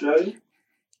in Australia?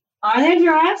 Are there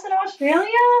giraffes in Australia?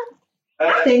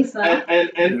 I think so.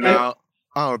 No,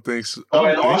 I don't think so. Oh,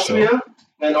 in Austria? So.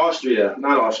 In Austria,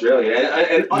 not Australia.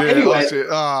 Anyway,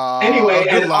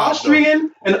 an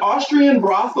Austrian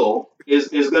brothel is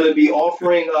going to be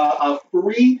offering a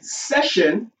free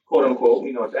session, quote unquote.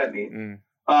 You know what that means.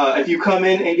 If you come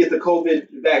in and get the COVID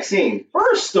vaccine.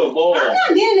 First of all, I'm not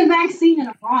getting the vaccine in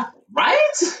a brothel.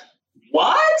 Right?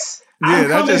 What? Yeah, I'm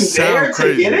that just sounds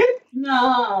crazy. To get it?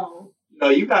 No. No,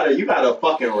 you gotta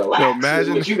fucking relax. So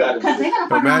imagine what you gotta do. Because they're gonna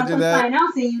fucking put something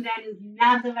else in you that is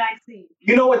not the vaccine.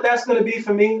 You know what that's gonna be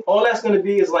for me? All that's gonna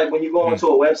be is like when you go onto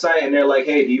a website and they're like,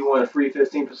 "Hey, do you want a free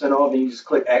 15% off?" and you just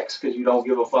click X because you don't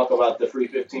give a fuck about the free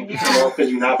 15% off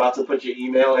because you're not about to put your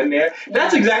email in there.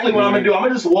 That's exactly what I'm gonna do. I'm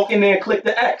gonna just walk in there and click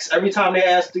the X every time they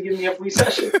ask to give me a free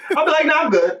session. I'll be like, "No, I'm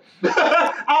good.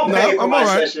 I'll pay for my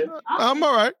session. I'm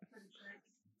all right."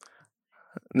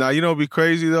 Now you know what'd be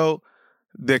crazy though.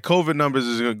 Their COVID numbers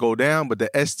is gonna go down, but the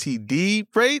STD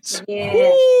rates, that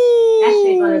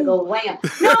shit gonna go wham.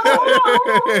 No,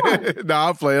 nah,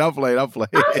 I'm playing. I was just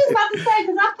about to say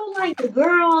because I feel like the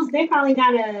girls, they probably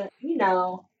gotta, I don't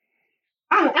know.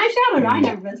 I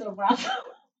never been to a brothel.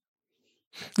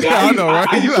 Yeah, I know, right?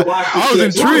 I was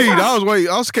intrigued. I was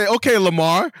waiting. I was okay,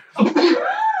 Lamar. What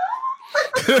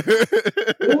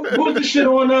was the shit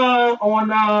on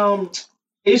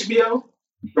HBO?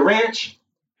 The Ranch.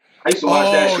 I used to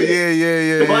watch that shit.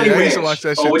 Yeah. The Bunny Ranch. I used to watch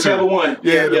that shit whichever too. one.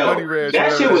 Yeah, the Bunny Ranch.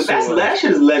 That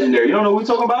shit is legendary. You don't know what we're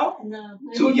talking about? No.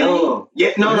 Too young.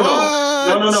 Yeah, no. The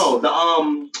what the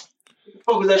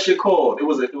fuck was that shit called? It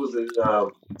was a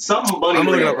something Bunny Ranch. I'm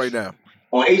looking it up right now.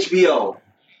 On HBO.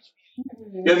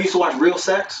 You ever used to watch Real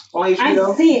Sex on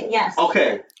HBO? I see it, yes.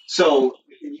 Okay, so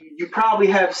you probably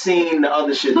have seen the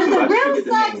other shit too. But the Real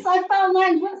Sex, I felt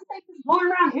like Real Sex was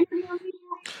going around interviewing people.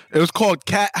 It was called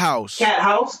Cat House. Cat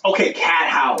House? Okay, Cat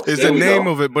House. Is the name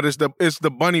of it, but it's the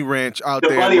Bunny Ranch out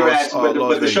there. The Bunny Ranch,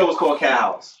 but the show was called Cat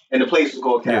House. And the place was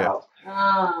called Cat House.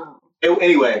 Oh.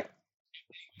 Anyway,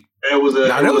 it was a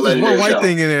there was this one white show.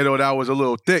 thing in there, though, that was a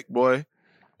little thick, boy.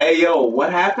 Hey, yo,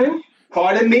 what happened?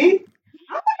 Pardon me?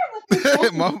 I wonder what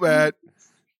this My bad.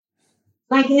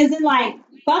 Like, is it like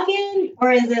fucking,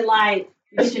 or is it like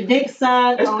get your dick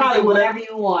sucked? It's probably whatever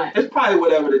you want. It's probably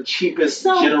whatever the cheapest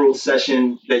general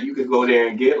session that you could go there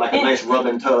and get, like a nice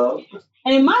rubbing tub.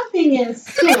 And my thing is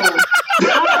too,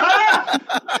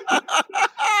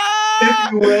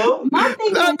 if you will, my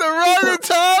thing not is the rubbing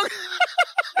tub.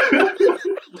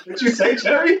 What you say,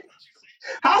 Jerry?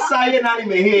 How Saya not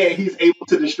even here and he's able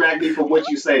to distract me from what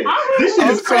you say? This shit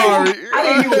is crazy. Sorry. I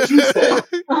didn't hear what you said.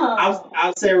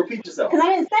 I'll say repeat yourself. Because I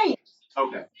didn't say it.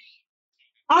 Okay.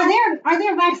 Are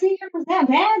there vaccine numbers that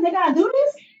bad? They gotta do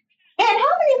this? And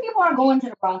how many people are going to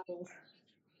the brothels?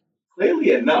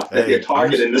 Clearly enough that they're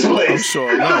targeting this place. I'm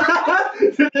sure enough.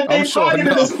 They're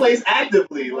targeting this place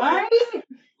actively. Right?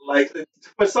 Like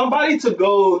for somebody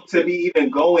to be even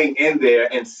going in there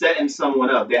and setting someone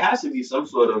up, there has to be some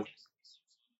sort of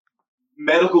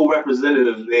medical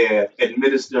representative there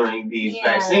administering these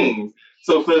vaccines.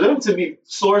 So for them to be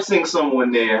sourcing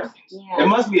someone there, there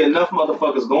must be enough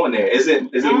motherfuckers going there. Is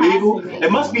it legal?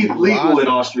 It must be legal in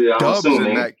Austria, I'm assuming.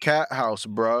 In that cat house,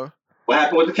 bro. What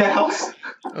happened with the cat house?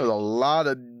 There's a lot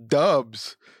of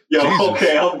dubs. Yo, Jesus.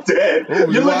 Okay, I'm dead. Oh,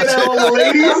 You're looking at all the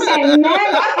ladies?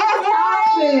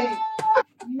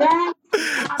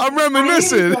 I'm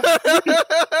reminiscing.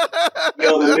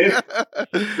 Yo,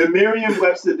 the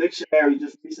Merriam-Webster dictionary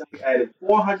just recently added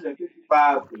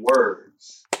 455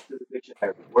 words to the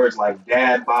dictionary. Words like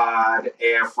dad bod,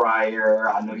 air fryer.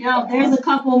 I know. Yo, there's a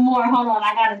couple more. Hold on,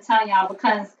 I gotta tell y'all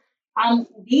because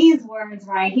these words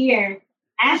right here,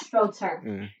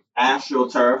 astroturf.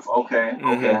 AstroTurf. Okay.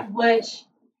 Okay. Which.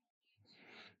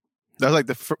 That's like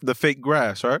the fake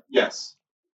grass, right? Yes.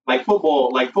 Like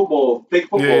football, fake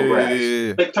football grass.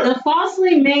 Yeah. Fake turf. The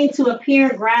falsely made to appear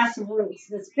grassroots.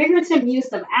 This figurative use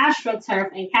of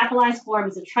astroturf in capitalized form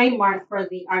is a trademark for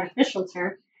the artificial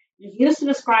turf. It is used to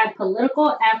describe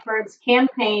political efforts,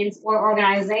 campaigns, or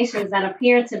organizations that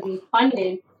appear to be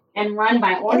funded and run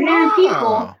by ordinary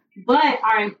people, but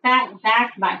are in fact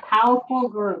backed by powerful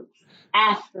groups.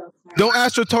 AstroTurf. Don't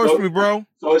AstroTurf me, bro.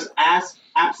 So it's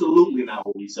absolutely not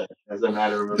what we said, as a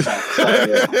matter of fact.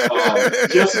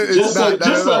 Just so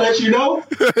that you know,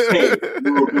 hey,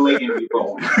 we were blatantly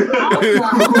wrong.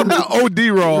 OD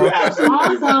wrong.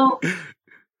 Also,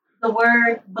 the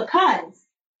word because.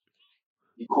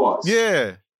 Because.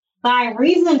 Yeah. By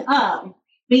reason of,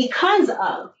 because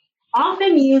of,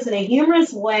 often used in a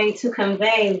humorous way to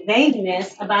convey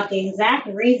vagueness about the exact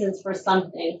reasons for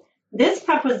something. This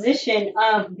preposition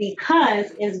of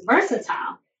because is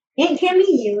versatile. It can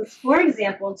be used, for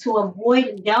example, to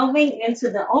avoid delving into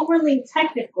the overly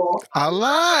technical. I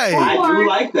do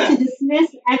like that. To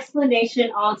dismiss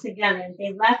explanation altogether.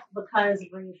 They left because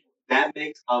reason. That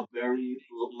makes a very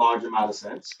large amount of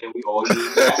sense, and we all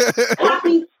use that.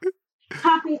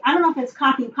 Copy. I don't know if it's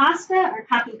copy pasta or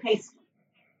copy paste.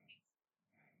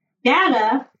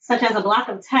 Data, such as a block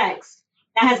of text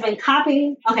that has been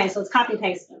copied. Okay, so it's copy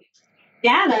pasted.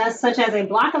 Data, such as a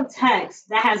block of text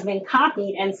that has been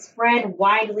copied and spread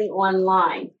widely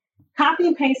online.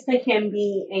 Copy pasting can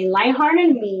be a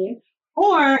lighthearted meme,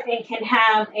 or it can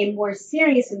have a more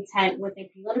serious intent with a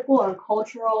political or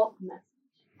cultural message.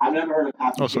 I've never heard of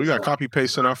copy paste. Oh, so we got copy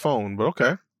paste in our phone, but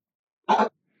okay.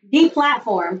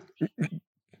 Deplatform.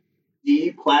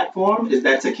 Deplatform? Is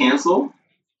that to cancel?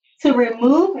 To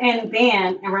remove and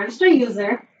ban a registered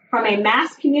user from a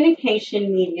mass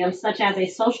communication medium such as a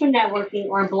social networking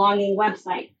or blogging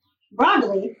website.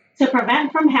 Broadly, to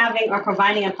prevent from having or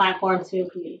providing a platform to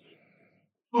communicate.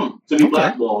 To be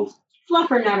blackballed.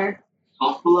 Fluffer nutter.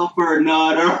 A fluffer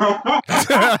nutter.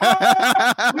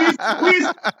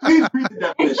 please read the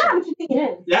definition. It's not what you think it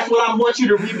is. That's what I want you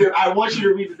to read. I want you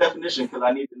to read the definition because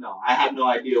I need to know. I have no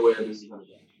idea where this is going to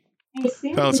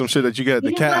go. Found some shit that you get at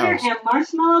the cat house. And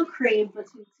marshmallow cream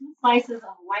between two slices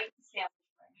of white sandwich.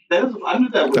 I knew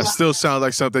that was. That still sounds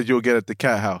like something you'll get at the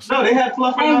cat house. No, they had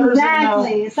fluffer nutters.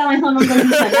 Exactly. It sounds like something going to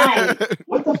be tonight.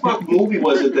 What the fuck movie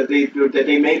was it that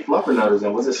they made fluffer nutters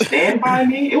in? Was it Stand By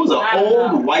Me? It was an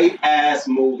old white ass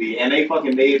movie, and they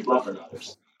fucking made fluffer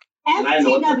nutters.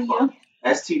 STW.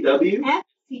 STW. STW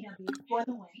for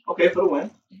the win. Okay, for the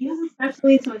win. Used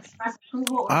especially to express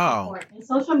approval or support. In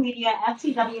social media,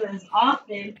 FTW is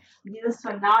often used to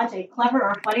acknowledge a clever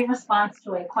or funny response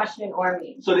to a question or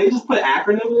meme. So they just put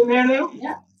acronyms in there now?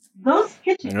 Yeah. Ghost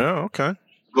Kitchen. Oh, okay.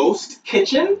 Ghost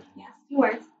Kitchen? Yes, 2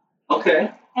 words.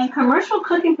 Okay. A commercial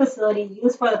cooking facility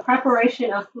used for the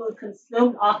preparation of food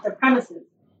consumed off the premises,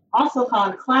 also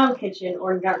called cloud kitchen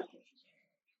or dark kitchen.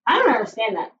 I don't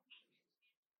understand that.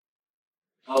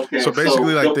 Okay. So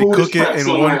basically, like they cook it in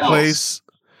one place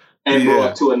and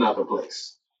brought to another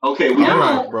place. Okay, all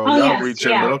right, bro. Y'all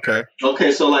reaching, but okay.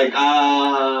 Okay, so like,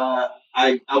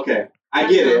 I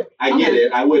get it. I get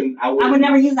it. I would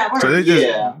never use that word. So they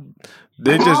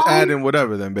just add in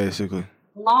whatever then, basically.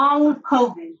 Long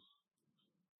COVID.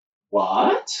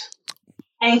 What?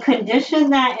 A condition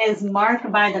that is marked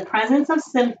by the presence of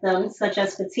symptoms such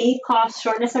as fatigue, cough,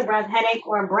 shortness of breath, headache,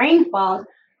 or brain fog,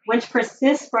 which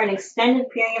persists for an extended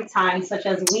period of time, such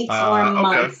as weeks or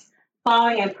months,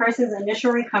 following a person's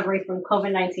initial recovery from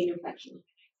COVID-19 infection.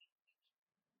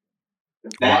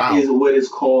 That is what is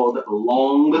called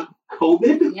long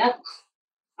COVID? Yep.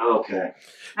 Okay.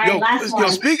 All right, last one.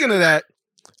 Speaking of that,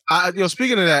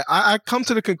 I come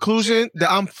to the conclusion that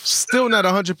I'm still not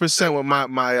 100% with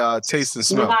my taste and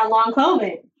smell. You got long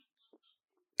COVID.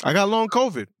 I got long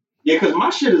COVID. Yeah, because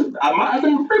my shit is,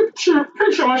 I'm pretty sure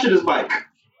my shit is bike.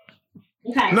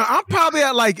 Okay. No, I'm probably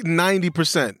at like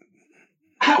 90%.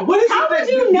 How would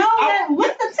you know that?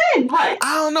 What's the 10? I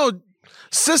don't know.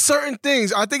 Just certain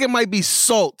things. I think it might be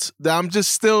salt that I'm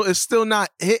just it's still not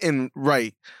hitting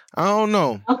right. I don't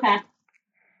know. Okay.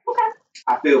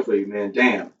 I feel for you, man.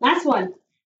 Damn. Last one.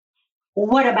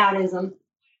 Whataboutism.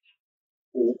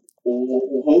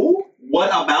 Who?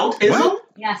 Whataboutism? What?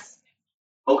 Yes.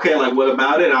 Okay, like what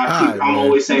about it? I'm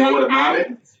always saying what about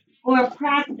it? Or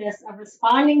practice of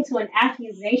responding to an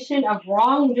accusation of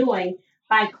wrongdoing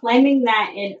by claiming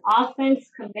that an offense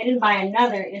committed by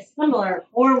another is similar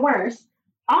or worse.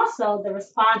 Also, the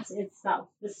response itself.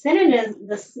 The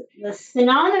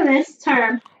synonymous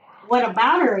term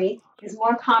whataboutery is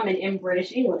more common in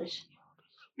British English.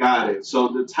 Got it. So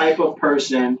the type of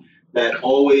person that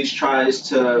always tries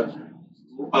to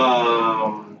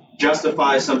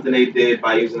justify something they did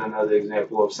by using another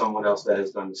example of someone else that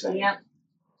has done the same. Yep.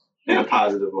 In a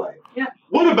positive light. Yep.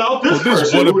 What about this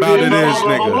person? What about it is,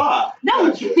 nigga?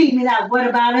 Don't you feed me that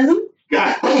whataboutism.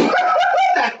 God.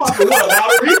 That fucking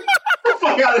whataboutery.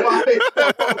 Fuck out of my face.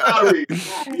 Whataboutery.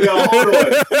 Yo, hold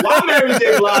on. Why Mary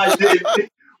J. Blige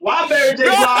wasn't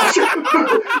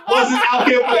out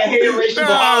here for the hateration or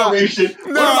holleration?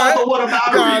 What about the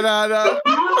whataboutery?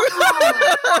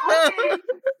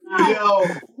 No. Yo.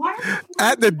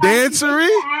 At the dancery?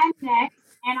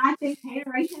 And I think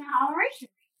hateration and holleration.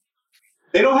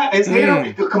 They don't have.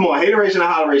 Come on, hateration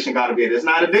and holleration got to be it. It's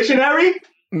not a dictionary.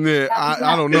 Yeah,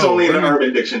 I don't know. It's only in the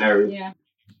Urban Dictionary. Yeah.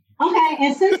 Okay,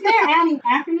 and since they're adding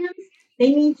acronyms,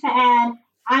 they need to add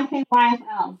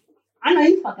IKYFL. I know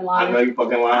you fucking lying. I know you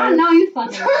fucking lying. I know you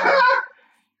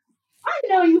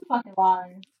fucking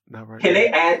lying. Not right. Can they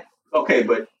add? Okay,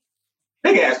 but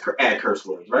they can add curse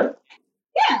words, right?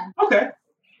 Yeah. Okay.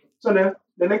 So then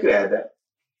they could add that.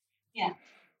 Yeah.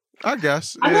 I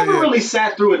guess. I never really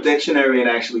sat through a dictionary and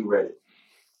actually read it.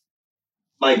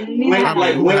 Who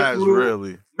has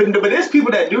really? But there's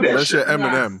people that do that. That's shit. your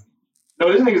Eminem. Yes. No,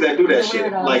 there's niggas that do that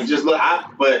shit. Like just look.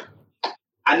 But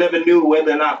I never knew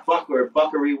whether or not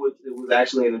fuckery was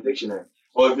actually in the dictionary,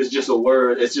 or if it's just a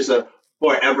word. It's just a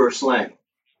forever slang.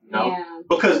 You know? Yeah.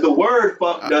 Because the word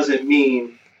fuck doesn't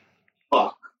mean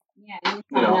fuck. Yeah.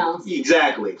 Else.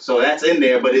 Exactly. So that's in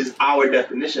there, but is our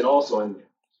definition also in there?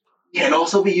 Can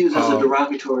also be used as a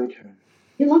derogatory term.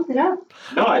 You looked it up?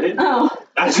 No, I didn't. Oh.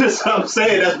 I'm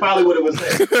saying that's probably what it was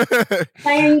saying.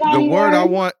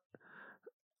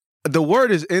 The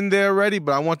word is in there already,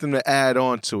 but I want them to add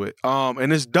on to it.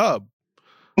 And it's dub.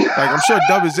 Like, I'm sure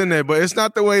dub is in there, but it's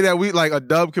not the way that a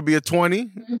dub could be a 20.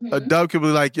 Mm-hmm. A dub could be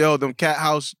like, yo, them cat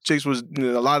house chicks a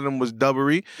lot of them was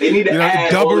dubbery. They need to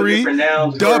add all the different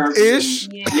nouns. Dub-ish.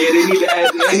 Yeah, they need to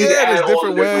add, there's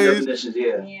different ways.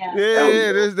 Definitions.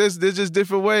 Yeah, there's just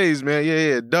different ways, man.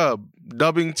 Yeah.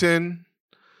 Dubbington.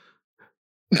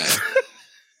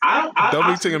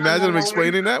 Dubbington, imagine them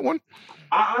explaining that one.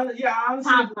 Honestly.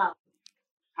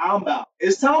 Town Bow.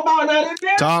 Is Town Bow not in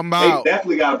there? Town Bow. They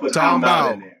definitely got to put Town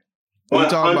Bow in there.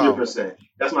 100%.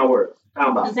 That's my word.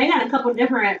 Town Bow. Because they got a couple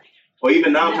different. Or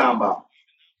even Town Bow.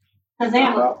 Because they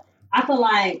have, I feel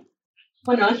like,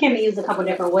 well, no, it can be used a couple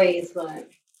different ways, but.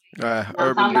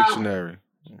 Urban Dictionary.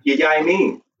 Yeah, I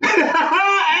mean.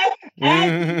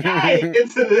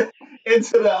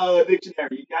 Into the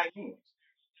dictionary. You got me.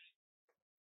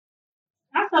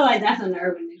 I feel like that's in the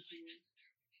Urban Dictionary.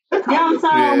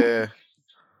 Yeah.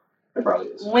 It probably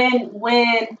is. When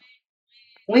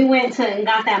we went to and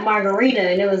got that margarita,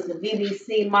 and it was the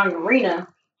BBC margarita.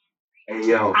 Hey,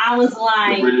 yo. I was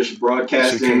like... The British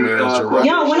Broadcasting... when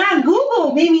I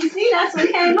Googled BBC, that's what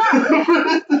came up.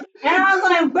 And I was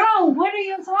like, bro, what are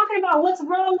you talking about? What's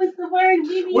wrong with the word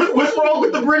BBC? What's wrong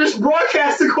with the British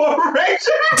Broadcasting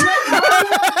Corporation?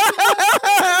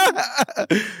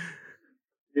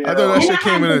 I thought that shit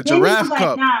came in a giraffe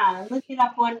cup. Nah, look it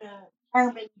up on the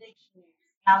Urban Dictionary.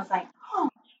 And I was like, oh.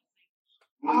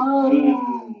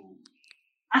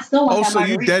 I still want that so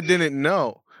margarita. You dead didn't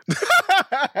know.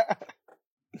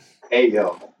 Hey,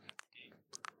 yo.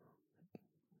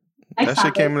 That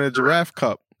shit came in a giraffe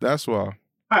cup. That's why. All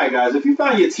right, guys. If you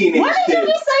found your teenage What did you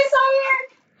just say,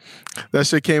 Sire? That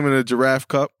shit came in a giraffe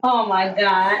cup. Oh my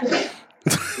God.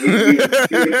 You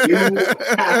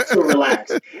have to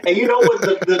relax. And you know what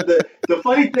the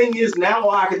funny thing is now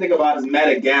all I can think about is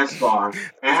Madagascar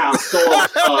and how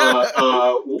soft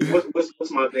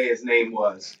what's my man's name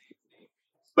was.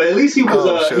 But at least he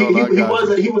was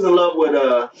he was in love with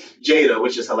Jada,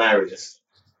 which is hilarious.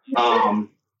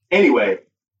 Anyway,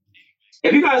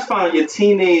 if you guys found your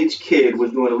teenage kid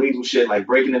was doing illegal shit like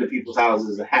breaking into people's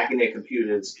houses and hacking their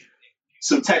computers,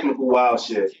 some technical wild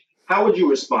shit, how would you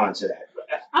respond to that?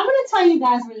 I'm going to tell you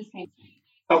guys where this came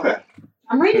from. Okay.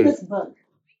 I'm reading this book.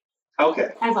 Okay.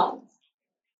 As always.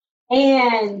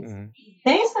 And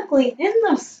basically, in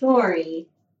the story,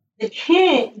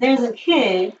 there's a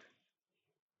kid.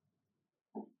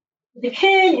 The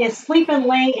kid is sleeping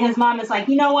late. His mom is like,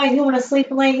 you know what? You want to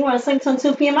sleep late? You want to sleep till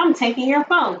 2 p.m.? I'm taking your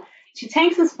phone. She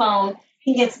takes his phone.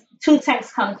 He gets 2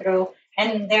 texts come through.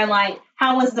 And they're like,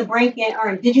 how was the break-in?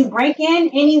 Or did you break in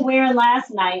anywhere last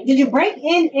night? Did you break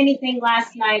in anything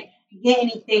last night? Get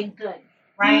anything good?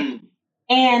 Right?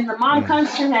 And the mom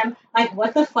comes to him like,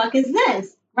 what the fuck is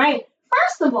this? Right?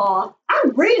 First of all,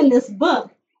 I'm reading this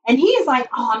book. And he's like,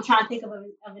 oh, I'm trying to think of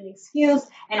an excuse.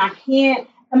 And I can't.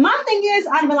 And my thing is,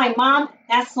 I'd be like, Mom,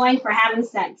 that's slang for having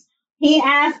sex. He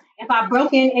asked if I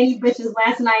broke in any bitches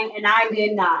last night, and I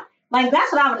did not. Like,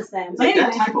 that's what I would have said. But anyway,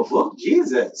 that type of book?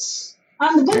 Jesus.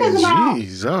 The book is about.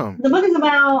 The book is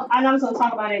about. I know I'm going to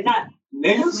talk about it. Not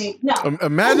this week. No.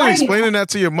 Imagine explaining that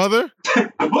to your mother.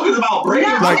 The book is about breaking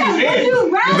bitches in.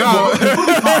 The book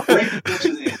is about breaking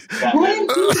bitches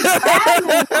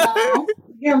in.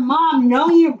 Your mom know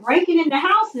you're breaking into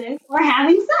houses or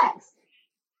having sex.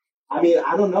 I mean,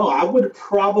 I don't know. I would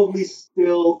probably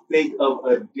still think of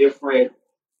a different.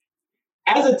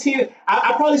 As a teen,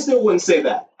 I probably still wouldn't say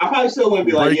that. I probably still wouldn't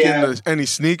be like, any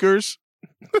sneakers?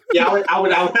 Yeah, I would. I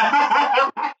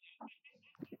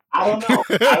don't know.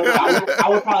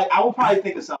 I would probably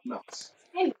think of something else.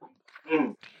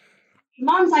 Anyway,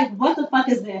 Mom's like, "What the fuck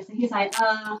is this?" And he's like,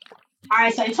 all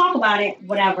right, so you talk about it,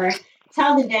 whatever.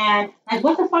 Tell the dad, like,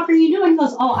 what the fuck are you doing? He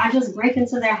goes, oh, I just break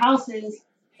into their houses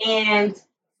and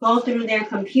go through their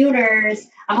computers.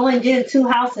 I've only did 2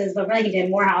 houses, but really he did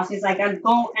more houses. He's like, I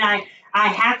go and I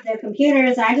hack their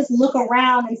computers and I just look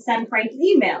around and send Frank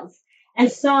emails.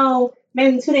 And so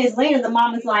maybe 2 days later, the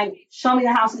mom is like, show me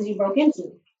the houses you broke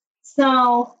into.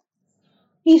 So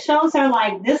he shows her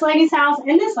like this lady's house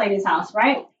and this lady's house,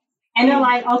 right? And they're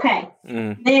like, okay.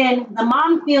 Then the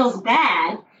mom feels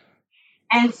bad.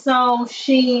 And so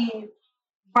she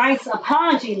writes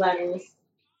apology letters.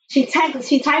 She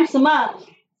types them up.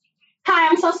 Hi,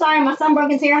 I'm so sorry. My son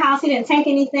broke into your house. He didn't take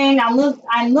anything. I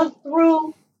looked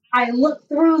through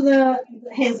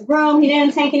his room. He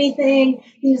didn't take anything.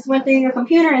 He just went through your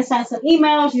computer and sent some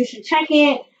emails. You should check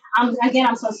it. I'm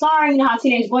so sorry. You know how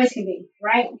teenage boys can be,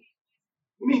 right?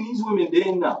 You mean these women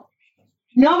didn't know?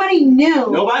 Nobody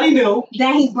knew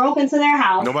that he broke into their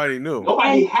house. Nobody knew.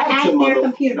 Nobody had to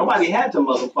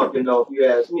motherfucking know, if you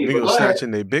ask me. Niggas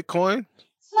snatching their Bitcoin.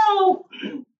 So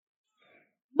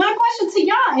my question to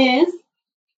y'all is,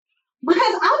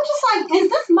 because I'm just like, is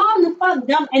this mom the fuck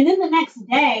dumb? And then the next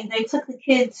day, they took the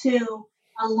kid to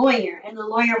a lawyer, and the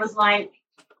lawyer was like,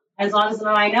 as long as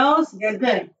nobody knows, you're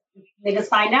good. Niggas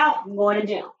find out, I'm going to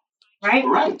jail. Right?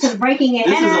 Because breaking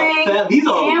and entering. These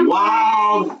are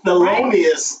wild,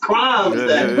 felonious crimes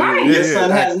that your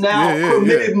son has now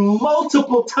committed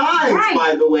multiple times,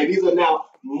 by the way. These are now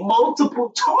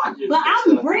multiple charges. But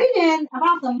I'm reading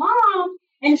about the mom,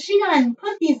 and she done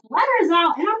put these letters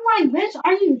out, and I'm like, bitch,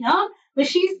 are you dumb? But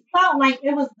she felt like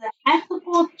it was the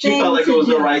ethical thing. She felt like it was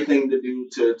the right thing to do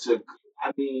to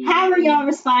I mean, how are y'all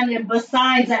responding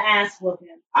besides an ass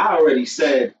whooping? I already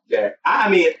said that.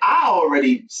 I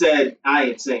already said I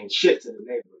ain't saying shit to the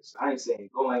neighbors. I ain't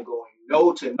saying going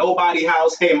no to nobody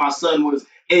house. Hey, my son was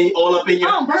all up in your.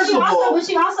 Oh, but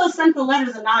she also sent the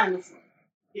letters anonymously.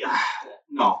 Yeah,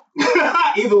 no.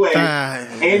 Either way,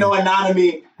 ain't no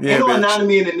anonymity. Ain't no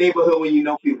anonymity in the neighborhood when you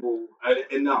know people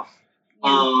enough.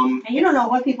 Yeah. And you don't know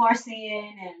what people are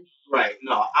seeing and. Right.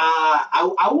 No,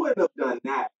 I wouldn't have done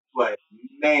that. But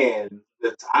man,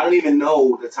 I don't even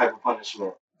know the type of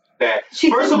punishment that.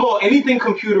 First of all, anything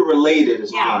computer related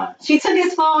is fine. She took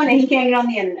his phone and he can't get on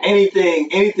the internet. Anything,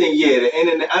 the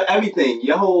internet, everything.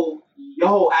 Your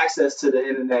whole access to the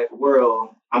internet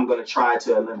world, I'm gonna try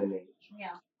to eliminate.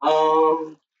 Yeah.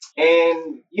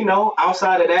 And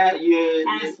outside of that,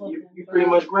 you pretty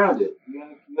much grounded.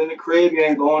 You're in the crib. You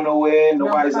ain't going nowhere.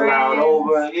 Nobody's allowed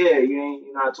over. Yeah,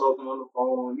 you're not talking on the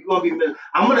phone. You're gonna be.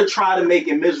 I'm gonna try to make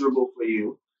it miserable for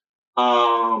you.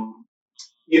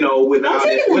 Without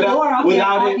it.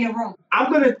 Your room.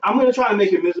 I'm gonna try to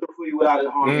make it miserable for you without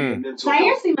it harming your mental health. So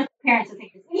you see my parents to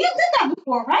take this. You did that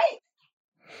before, right?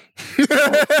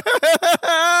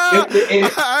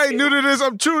 I ain't new to this.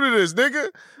 I'm true to this, nigga.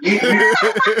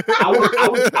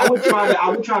 I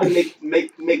would try to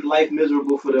make life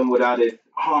miserable for them without it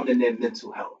harming their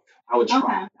mental health. I would try.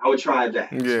 Okay. I would try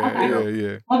that.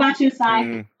 Yeah. What about you,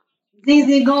 Sai?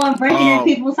 ZZ going breaking in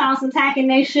people's house, attacking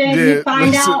their shit. Yeah, you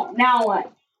find out. Now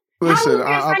what? Listen,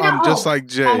 I'm just like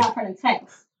Jay. I'm not for the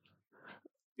text.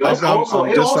 I'm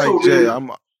just like Jay.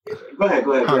 Go ahead.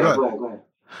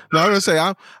 No, I'm gonna say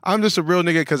I'm just a real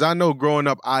nigga because I know growing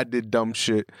up I did dumb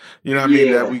shit. You know what I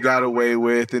mean? That we got away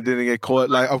with and didn't get caught.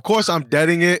 Like, of course I'm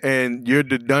deading it and you're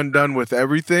done with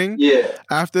everything. Yeah.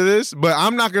 After this, but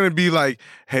I'm not gonna be like,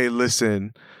 hey,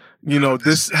 listen,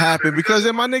 this happened because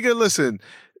then my nigga, listen.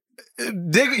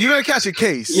 You're gonna catch a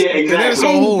case. Yeah, exactly. And then it's a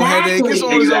whole headache. It's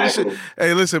all this other shit.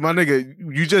 Hey, listen, my nigga,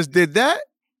 you just did that?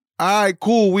 All right,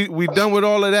 cool. We done with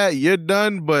all of that. You're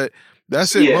done, but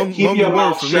that's it. Yeah, keep your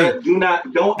mouth shut.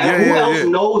 Don't. Who else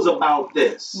knows about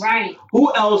this? Right.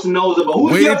 Who else knows about?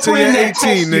 Who's Wait your until friend you're that texts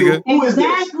 18, nigga. you? Who is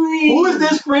this? Who is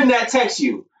this friend that texts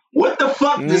you? What the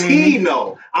fuck does he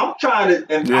know? I'm trying to,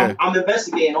 and I'm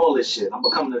investigating all this shit. I'm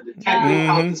becoming a detective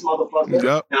out this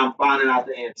motherfucker, and I'm finding out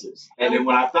the answers. And then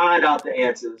when I find out the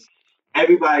answers,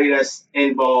 everybody that's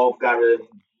involved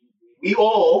we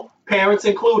all, parents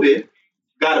included,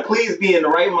 gotta please be in the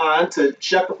right mind to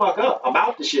shut the fuck up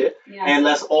about the shit. Yeah. And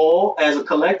let's all, as a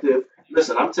collective,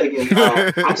 listen. I'm taking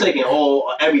everything.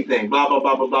 Blah blah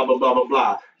blah blah blah blah blah blah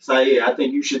blah. So yeah, I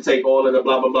think you should take all of the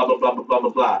blah blah blah blah blah blah blah blah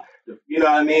blah. You know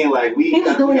what I mean? Like he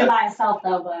was doing it by himself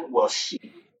though, but well, shit.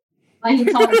 When he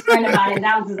told his friend about it,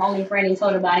 that was his only friend he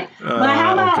told about it. But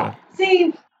how about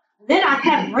see? Then I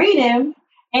kept reading,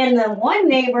 and the one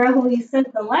neighbor who he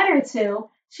sent the letter to,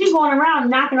 she's going around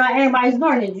knocking on everybody's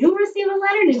door. Did you receive a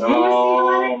letter? Did you receive a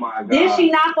letter? My God. Then she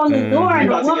knocked on the door, and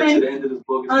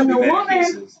the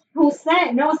woman who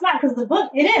said, no, it's not, because the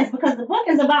book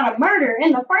is about a murder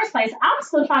in the first place. I'm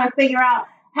still trying to figure out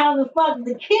how the fuck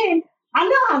the kid, I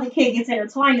know how the kid gets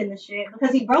intertwined in the shit,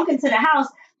 because he broke into the house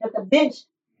that the bitch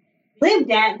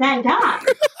lived at that died.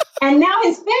 And now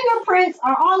his fingerprints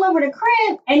are all over the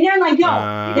crib, and they're like, yo,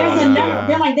 there's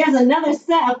another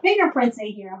set of fingerprints in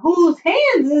here. Whose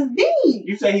hands is these?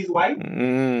 You say he's white?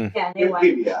 Yeah, they're white.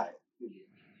 He'll be all right.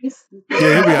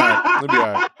 Yeah, he'll be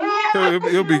all right.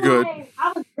 He'll be good.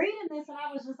 I was reading this, and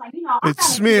I was just like,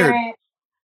 it's smeared.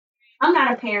 I'm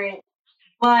not a parent,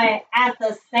 but at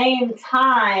the same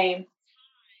time,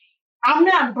 I'm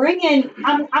not bringing.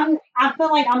 I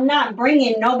feel like I'm not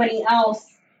bringing nobody else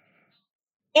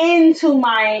into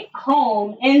my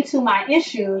home, into my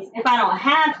issues, if I don't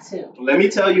have to. Let me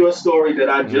tell you a story that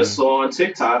I just saw on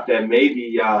TikTok that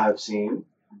maybe y'all have seen,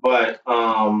 but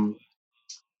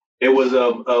it was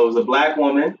a black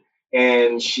woman,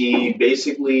 and she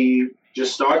basically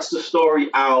just starts the story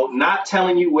out, not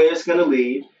telling you where it's gonna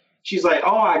lead. She's like,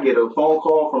 oh, I get a phone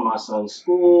call from my son's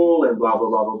school, and blah blah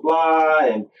blah blah blah.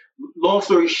 And long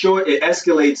story short, it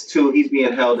escalates to he's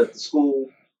being held at the school,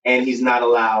 and he's not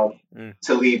allowed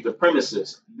to leave the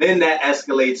premises. Then that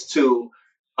escalates to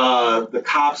the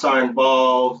cops are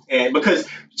involved, and because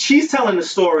she's telling the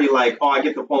story like, oh, I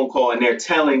get the phone call and they're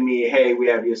telling me, hey, we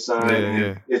have your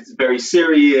son. It's very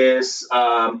serious.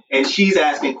 And she's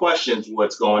asking questions,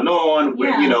 what's going on?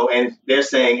 And they're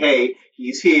saying, hey,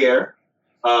 he's here.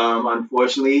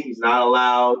 Unfortunately, he's not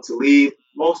allowed to leave.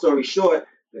 Long story short,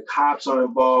 the cops are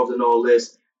involved in all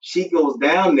this. She goes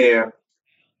down there.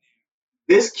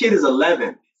 This kid is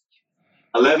 11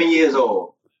 years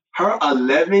old. Her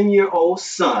 11-year-old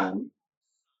son,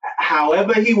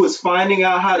 however he was finding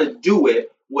out how to do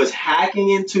it, was hacking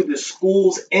into the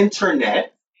school's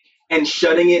internet and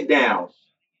shutting it down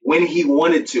when he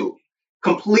wanted to.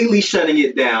 Completely shutting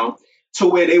it down to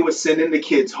where they were sending the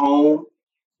kids home.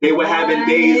 They were having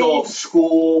days off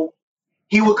school.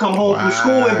 He would come home from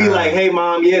school and be like, hey,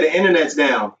 Mom, the internet's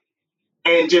down.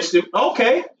 And just,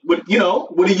 okay, what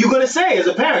are you going to say as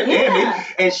a parent? Yeah. Damn it.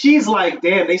 And she's like,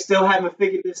 damn, they still haven't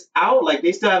figured this out. Like,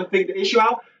 they still haven't figured the issue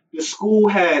out. The school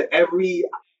had every,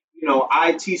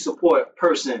 IT support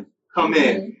person come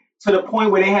in to the point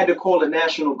where they had to call the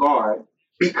National Guard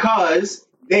because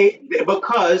they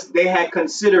had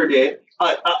considered it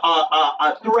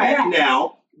a threat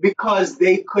now because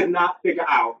they could not figure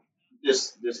out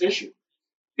this issue.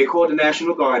 They called the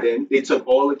National Guard in. They took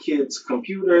all the kids'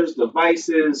 computers,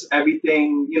 devices,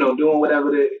 everything, doing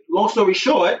whatever. Long story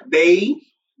short, they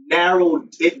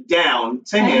narrowed it down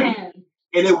to him,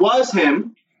 and it was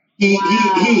him. He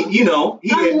 11?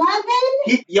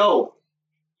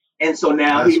 And so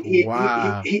now he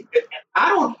I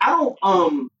don't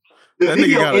the that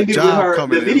video nigga got ended a with job her.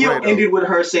 coming The video his way, ended with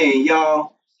her saying,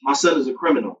 "Y'all, my son is a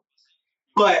criminal."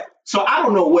 But so I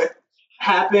don't know what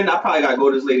happened. I probably gotta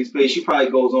go to this lady's page. She probably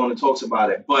goes on and talks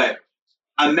about it. But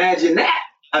imagine that.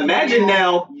 Imagine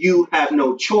now you have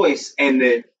no choice and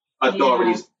the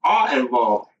authorities are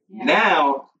involved. Yeah.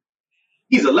 Now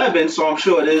he's 11, so I'm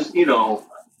sure it is, They're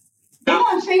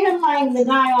gonna treat him like the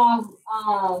guy off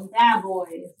Bad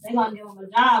Boys. They're gonna give him a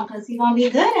job because he's gonna be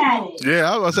good at it.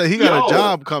 Yeah, I was gonna say he got a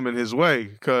job coming his way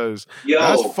because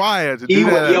that's fire to do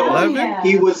that at 11. Yeah.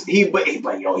 He was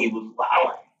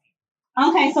wild.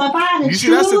 Okay, so if I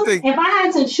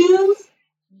had to choose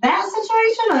that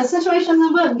situation or the situation in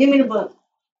the book, give me the book.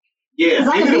 Yeah,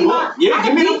 give me the book.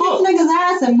 Give me the book. This nigga's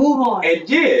ass and move on. And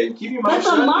give me my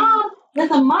shot. But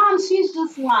the mom, she's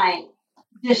just like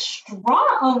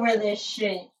distraught over this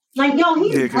shit. Like, yo,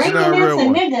 he's breaking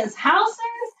into niggas' houses.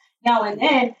 Yo, and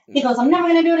then he goes, I'm never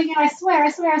gonna do it again. I swear.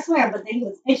 But then he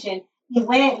was itching. He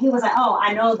was like, oh,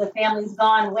 I know the family's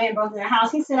gone, went and broke in their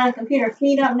house. He sit on the computer,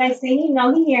 feet up. Next thing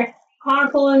he hear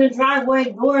car pulling in the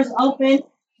driveway, doors open.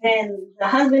 Then the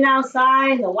husband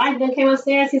outside, the wife then came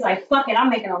upstairs. He's like, fuck it, I'm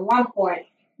making a run for it.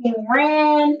 He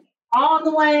ran all the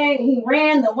way.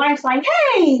 The wife's like,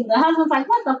 hey! The husband's like,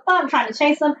 what the fuck? Trying to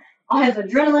chase him. All his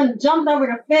adrenaline jumped over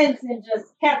the fence and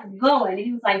just kept going. And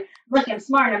he was like, look, I'm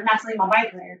smart enough not to leave my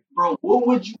bike there. Bro, what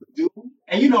would you do?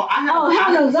 And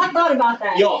I thought about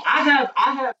that. Yo, I have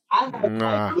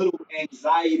like little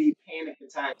anxiety, panic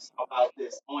attacks about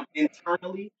this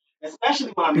internally. Especially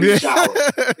when I'm in the shower.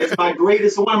 It's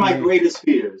one of my greatest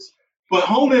fears. But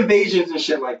home invasions and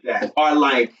shit like that are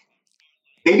like,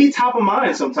 they be top of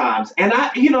mind sometimes. And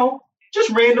I, just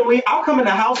randomly, I'll come in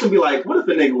the house and be like, what if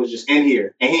the nigga was just in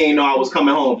here and he ain't know I was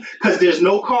coming home? Because there's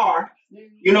no car.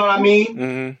 You know what I mean?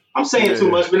 Mm-hmm. I'm saying too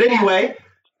much. But anyway,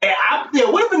 what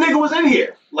if the nigga was in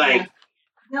here? Like,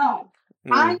 no.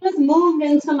 I just moved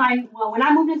into when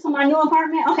I moved into my new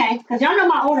apartment, okay, because y'all know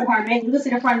my old apartment, you can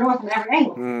see the front door from every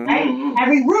angle, right?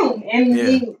 Every room in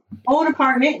the old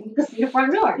apartment, you can see the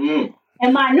front door.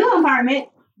 In my new apartment,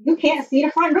 you can't see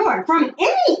the front door from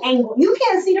any angle. You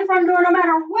can't see the front door no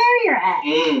matter where you're at.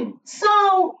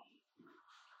 So,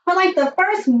 for like the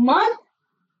first month,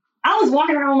 I was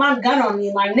walking around with my gun on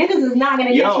me. Like, niggas is not going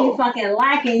to get me fucking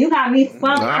lacking. You got me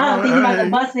fucked up. You about to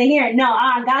bust in here. No,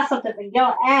 I got something for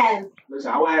your ass.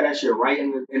 Listen, I would have that shit right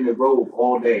in the robe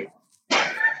all day.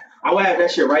 I would have that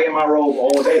shit right in my robe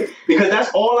all day. Because that's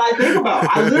all I think about.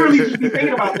 I literally just be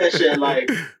thinking about that shit.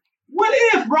 Like, what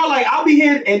if, bro? Like, I'll be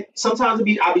here, and sometimes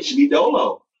I'll be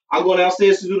dolo. I'll go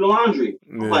downstairs to do the laundry.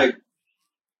 I'm like,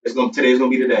 today's going to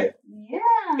be the day.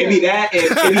 It'd be that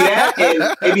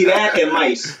and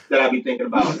mice that I be thinking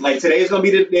about. Like, today's gonna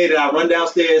be the day that I run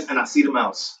downstairs and I see the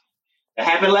mouse. It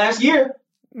happened last year.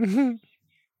 We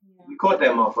caught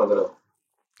that motherfucker though.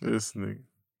 This nigga,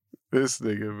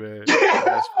 man.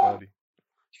 That's funny.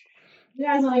 You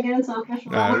guys want to get into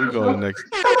official? Nah, we go next.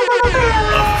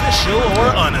 Official or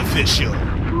unofficial?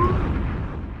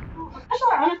 Official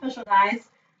or unofficial, guys?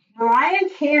 Mariah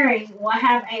Carey will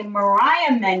have a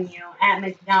Mariah menu at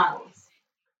McDonald's.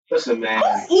 Listen, man.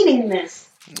 Who's eating this?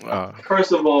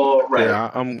 First of all, right?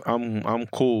 Yeah, I'm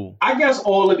cool. I guess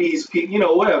all of these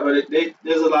people, whatever.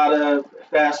 There's a lot of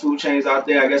fast food chains out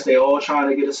there. I guess they all trying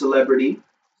to get a celebrity.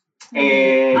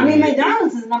 And I mean,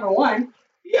 McDonald's is number one.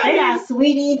 Yeah, they got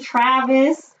Sweetie,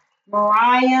 Travis,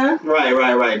 Mariah.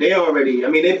 Right. They already. I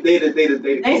mean, they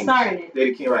started it. They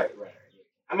the king. Right.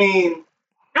 I mean,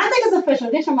 I think it's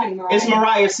official. Get your money, Mariah. It's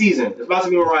Mariah's season. It's about to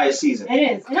be Mariah's season.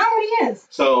 It is. It already is.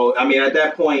 So, I mean, at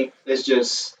that point, it's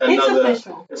just another. It's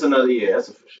official. It's another year. That's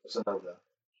official. It's another.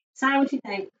 Sai, what you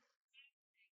think?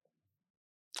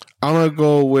 I'm going to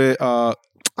go with,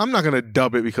 I'm not going to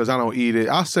dub it because I don't eat it.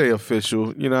 I'll say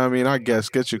official. You know what I mean? I guess.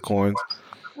 Get your coins.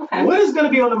 Okay. What is going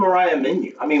to be on the Mariah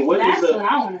menu? I mean, That's what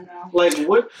I want to know. Like,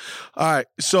 what? All right.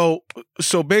 So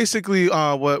basically,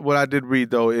 what I did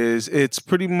read, though, is it's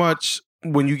pretty much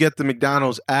when you get the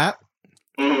McDonald's app,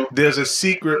 there's a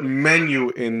secret menu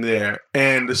in there,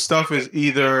 and the stuff is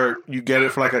either you get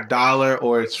it for like $1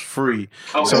 or it's free.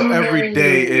 Okay. So every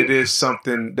day it is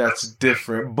something that's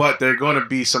different, but there's going to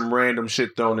be some random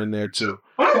shit thrown in there too.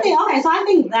 I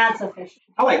think that's official.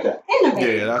 I like that.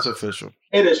 Innovative. Yeah, that's official.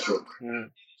 It is true.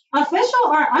 Official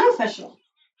or unofficial?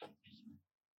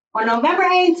 On November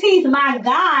 18th, my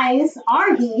guys,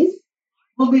 Arby's,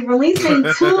 will be releasing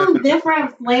 2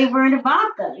 different flavored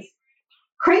vodkas.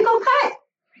 Crinkle cut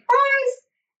fries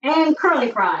and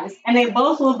curly fries. And they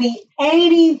both will be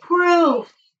 80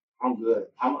 proof. I'm good.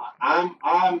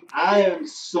 I am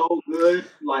so good.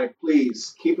 Like,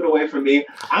 please keep it away from me.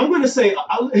 I'm gonna say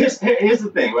here's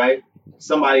the thing, right?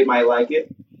 Somebody might like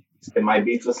it. It might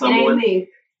be for someone. It ain't me.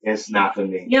 It's not for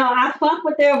me. Yo, I fuck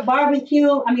with their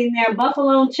their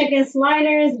buffalo chicken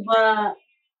sliders, but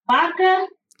vodka,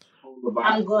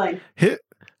 I'm good.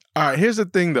 All right, here's the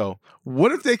thing though.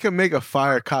 What if they could make a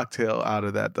fire cocktail out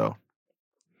of that though?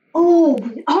 Oh,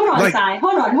 hold on, Sai.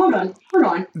 Hold on. I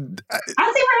see where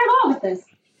you're going with this.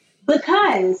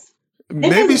 Because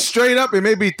maybe straight up, it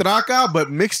may be traca, but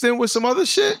mixed in with some other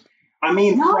shit. I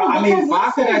mean,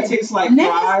 vodka that tastes like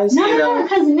fries. No,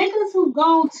 because niggas who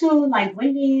go to like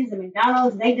Wendy's and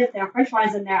McDonald's, they dip their French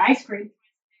fries in their ice cream.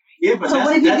 Yeah, but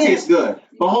that tastes good.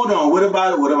 But hold on, what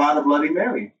about a Bloody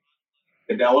Mary?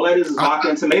 All that is vodka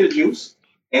and tomato juice.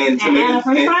 And tomato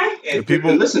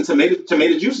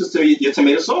juice is your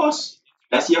tomato sauce.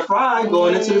 That's your fry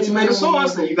going into the tomato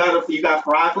sauce, and you got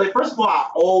fry flavor. First of all, I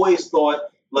always thought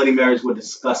Bloody Marys were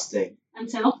disgusting.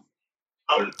 Until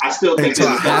I still think they're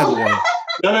disgusting.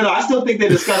 No. I still think they're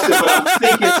disgusting. But I'm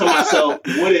thinking to myself,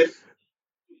 what if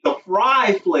the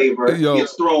fry flavor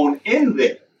gets thrown in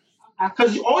there?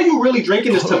 Because all you really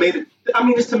drinking is tomato. I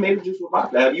mean, it's tomato juice with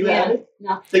vodka. Have you had it?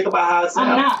 No. Think about how it sounds.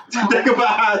 I'm not. No. Think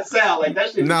about how it sounds. Like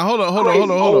that shit. Now hold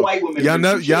on. White women Y'all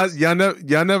never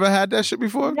had that shit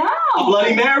before? No. A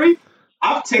Bloody Mary?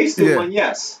 I've tasted one.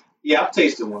 Yes. Yeah, I've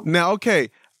tasted one. Now,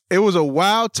 okay. It was a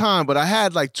wild time, but I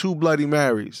had like 2 Bloody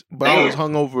Marys, but I was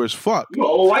hungover as fuck. You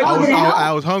old white woman.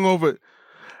 I was hungover,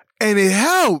 and it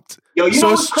helped. Yo, you know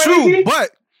what's true,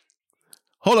 but.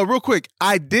 Hold on, real quick.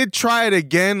 I did try it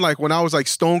again, like when I was like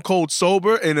stone cold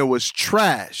sober, and it was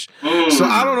trash. So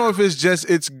I don't know if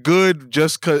it's good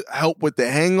just to help with the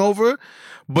hangover,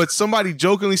 but somebody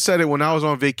jokingly said it when I was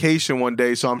on vacation one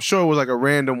day. So I'm sure it was like a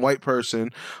random white person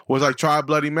was like, try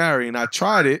Bloody Mary, and I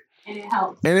tried it, and it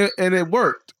helped, and it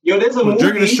worked. Yo, there's a movie.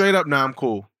 Drinking it straight up now, I'm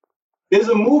cool. There's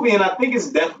a movie, and I think it's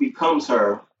Death Becomes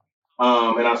Her.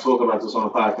 And I spoke about this on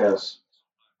the podcast.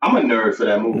 I'm a nerd for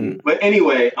that movie. But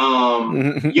anyway,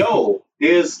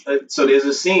 there's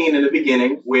a scene in the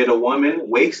beginning where the woman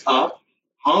wakes up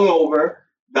hungover.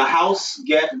 The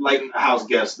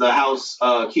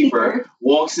housekeeper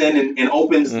walks in and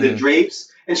opens the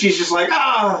drapes, and she's just like,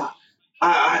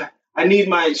 I need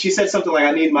my. She said something like,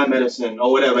 I need my medicine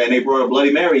or whatever, and they brought a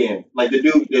Bloody Mary in. Like the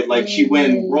dude did, like she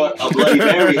went and brought a Bloody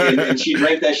Mary in, and she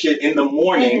drank that shit in the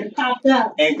morning and popped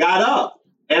up and got up.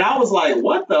 And I was like,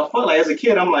 what the fuck? Like, as a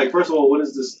kid, I'm like, first of all, what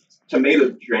is this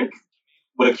tomato drink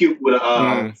with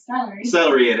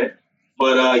celery in it?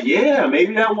 But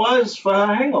maybe that was for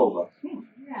her hangover.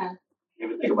 Yeah.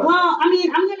 Maybe think about that. I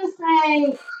mean,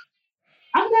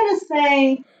 I'm gonna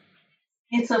say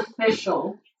it's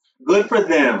official. Good for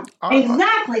them.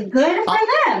 Exactly. Good for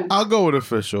them. I'll go with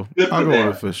official. With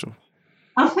official.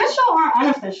 Official or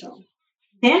unofficial?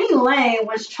 Danny Lay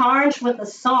was charged with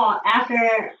assault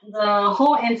after the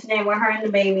whole incident with her and the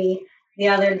baby the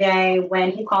other day when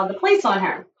he called the police on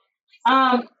her.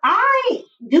 I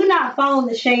do not follow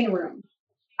the Shade Room.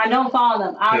 I don't follow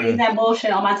them. I don't need that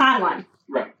bullshit on my timeline.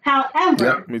 Right.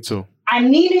 However, me too. I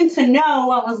needed to know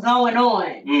what was going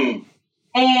on.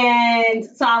 And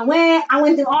so I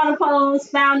went through all the posts,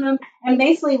 found them, and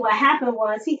basically what happened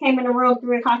was he came in the room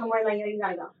 3 o'clock in the morning like, yo, you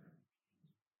gotta go.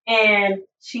 And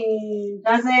she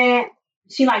got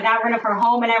rid of her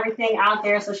home and everything out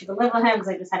there so she could live with him because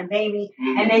they just had a baby.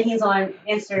 And then he's on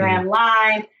Instagram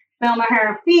Live filming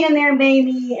her feeding their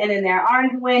baby, and then they're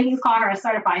arguing. He's calling her a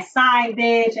certified side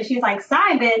bitch, and she's like,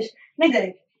 side bitch?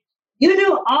 Nigga, you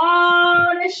do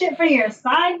all this shit for your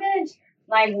side bitch?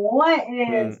 Like, what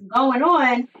is going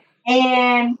on?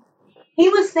 And he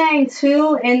was saying,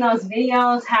 too, in those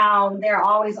videos how they're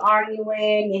always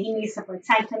arguing and he needs to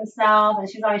protect himself and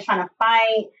she's always trying to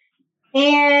fight.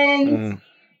 And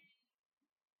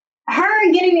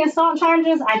her getting the assault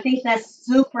charges, I think that's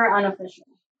super unofficial.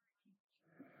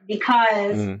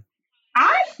 Because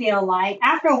I feel like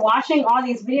after watching all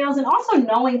these videos and also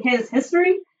knowing his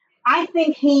history, I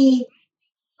think he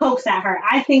pokes at her.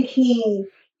 I think he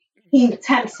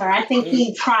tempts her. I think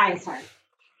he tries her.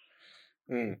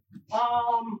 I'm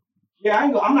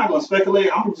not gonna speculate.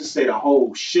 I'm gonna just say the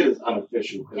whole shit is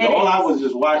unofficial. I was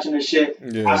just watching the shit.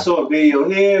 I saw a video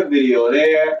here, video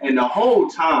there, and the whole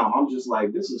time I'm just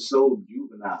like, this is so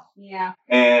juvenile. Yeah.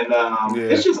 And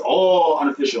it's just all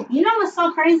unofficial. You know what's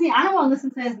so crazy? I don't want to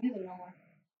listen to his music no more.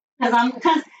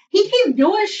 Because he keeps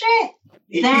doing shit.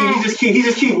 He just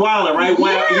keep wilding, right?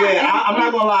 Yeah. I'm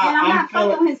not gonna lie. And I'm not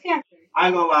fucking with his character. I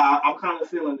ain't gonna lie, I'm kind of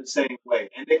feeling the same way.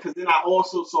 And then, because then I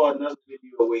also saw another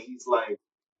video where he's like,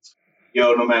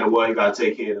 yo, no matter what, you gotta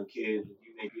take care of the kids. If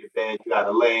you make your bed, you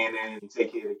gotta lay in it and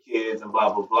take care of the kids and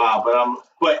blah blah blah.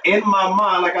 But in my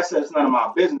mind, like I said, it's none of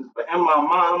my business. But in my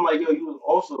mind, I'm like, yo, you was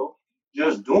also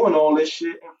just doing all this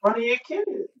shit in front of your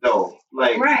kids, though.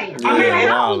 Like, right? I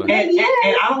mean,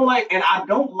 and I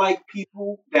don't like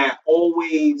people that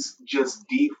always just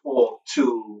default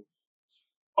to,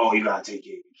 oh, you gotta take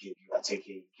care of your kids. You gotta take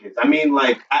care of your kids. I mean,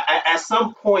 like, at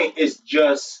some point, it's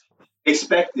just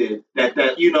expected that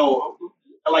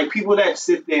like people that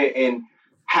sit there and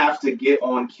have to get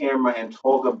on camera and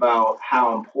talk about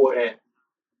how important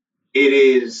it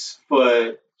is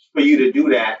for you to do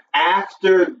that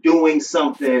after doing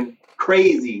something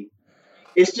crazy.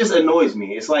 It just annoys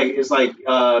me. It's like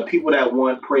people that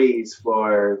want praise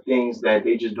for things that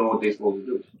they just doing what they're supposed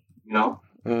to do. You know.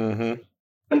 Mm-hmm.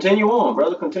 Continue on,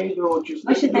 brother. Continue doing what you're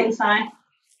supposed to do. What's your thing, Si?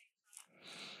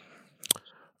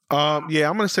 Yeah,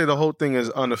 I'm gonna say the whole thing is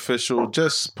unofficial.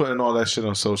 Just putting all that shit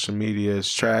on social media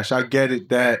is trash. I get it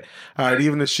that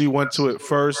even if she went to it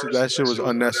first, that shit was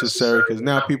unnecessary because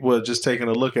now people are just taking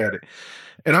a look at it.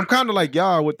 And I'm kind of like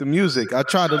y'all with the music. I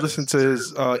tried to listen to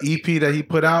his EP that he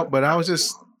put out, but I was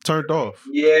just turned off.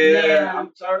 Yeah. I'm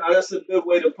turned. That's a good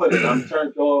way to put it. I'm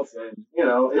turned off, and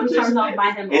I'm turned off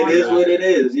by him. It is what it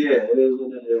is. Yeah, it is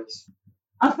what it is.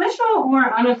 Official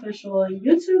or unofficial,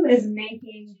 YouTube is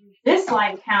making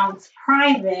dislike counts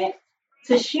private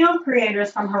to shield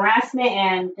creators from harassment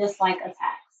and dislike attacks.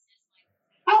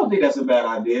 I don't think that's a bad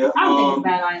idea. I don't think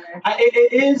it's bad either.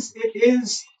 It is.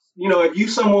 If you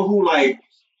someone who like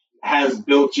has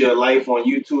built your life on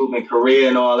YouTube and career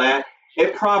and all that,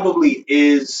 it probably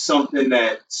is something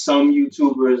that some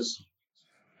YouTubers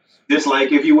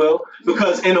dislike, if you will,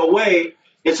 because in a way,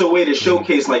 it's a way to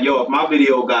showcase like, yo, if my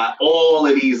video got all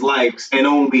of these likes and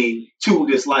only 2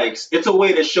 dislikes, it's a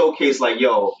way to showcase like,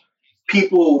 yo,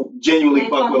 people genuinely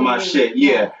fuck with my shit.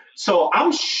 Yeah. So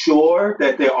I'm sure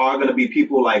that there are going to be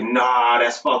people like, nah,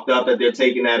 that's fucked up that they're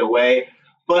taking that away.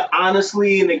 But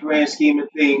honestly, in the grand scheme of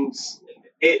things,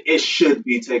 it should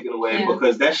be taken away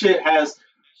because that shit has,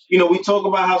 we talk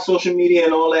about how social media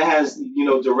and all that has,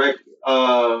 direct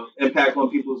impact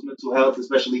on people's mental health,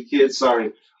 especially kids.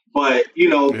 Sorry. But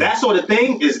that sort of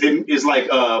thing is like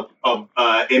a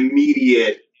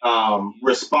immediate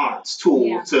response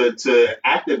tool to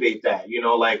activate that.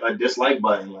 Like a dislike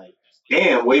button. Like,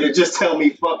 damn, way to just tell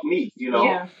me fuck me.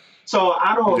 Yeah. So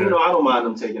I don't I don't mind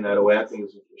them taking that away. I think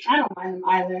it's official. I don't mind them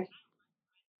either.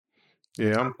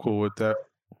 Yeah, I'm cool with that.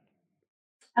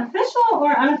 Official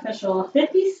or unofficial,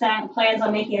 50 Cent plans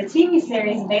on making a TV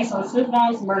series based on Snoop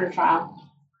Dogg's murder trial.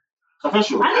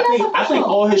 Official. I think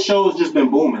all his shows just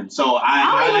been booming. So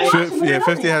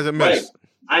 50 hasn't missed.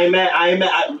 I ain't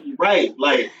mad. Right.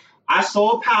 Like I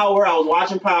saw Power. I was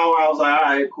watching Power. I was like, all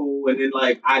right, cool. And then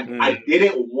like I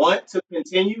didn't want to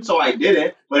continue, so I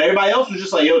didn't. But everybody else was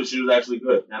just like, yo, this shit was actually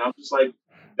good. And I'm just like,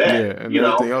 and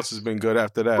everything else has been good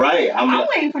after that. Right. I'm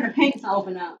waiting for the pink to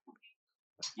open up.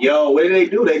 Yo, what did they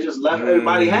do? They just left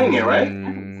everybody hanging,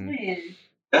 right?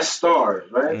 That's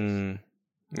Stars, right?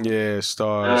 Yeah,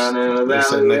 Stars. They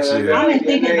said next year. I've been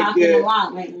thinking about them a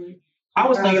lot lately. I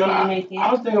was thinking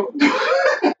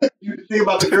you think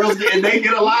about the girls getting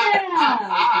naked a lot?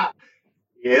 Yeah.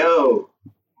 Yo.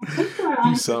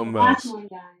 He's something else.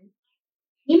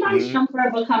 Iman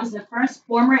Shumpert becomes the first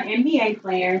former NBA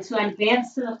player to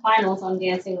advance to the finals on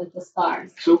Dancing with the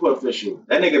Stars. Super official.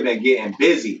 That nigga been getting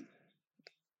busy.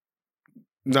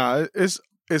 Nah, it's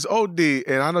OD,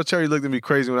 and I know Cherry looked at me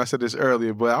crazy when I said this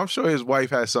earlier, but I'm sure his wife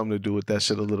has something to do with that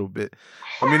shit a little bit.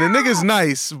 I mean, the nigga's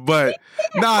nice, but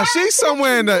nah, she's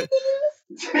somewhere in the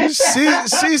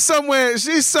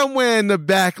she's somewhere in the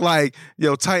back, like,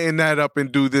 yo, tighten that up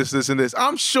and do this, and this.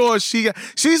 I'm sure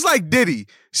she's like Diddy.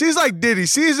 She's like Diddy.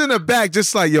 She's in the back,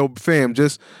 just like, yo, fam,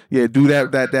 just do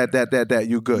that.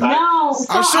 You good? No,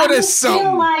 I'm sure there's something.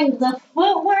 Feel like the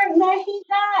footwork that he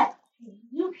got.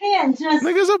 You can't just.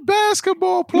 Nigga's a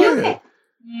basketball player.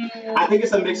 I think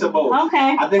it's a mix of both.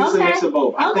 Okay. I think it's a mix of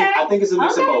both. I think it's a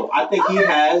mix of both. I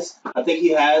think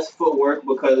he has footwork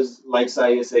because, like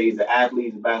Saya said, he's an athlete,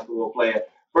 he's a basketball player.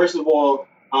 First of all,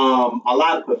 a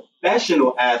lot of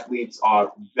professional athletes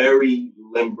are very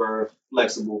limber,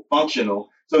 flexible, functional.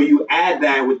 So you add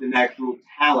that with the natural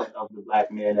talent of the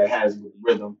black man that has with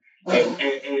rhythm. And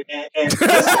listen,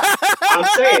 I'm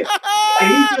saying,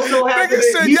 he just so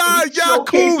happens that y'all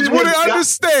coons wouldn't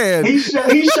understand. He's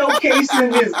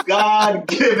showcasing his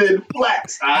God-given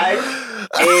flex, all right?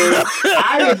 And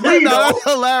I agree, though. That's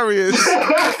hilarious.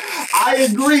 I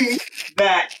agree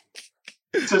that,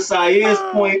 to Sayeed's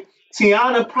point,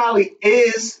 Tiana probably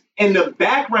is in the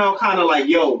background, kind of like,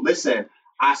 yo, listen,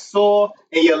 I saw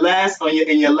in your last we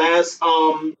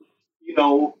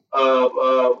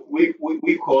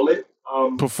call it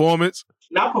performance.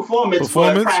 Not performance,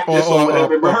 but practice or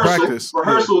whatever. Rehearsal. Practice.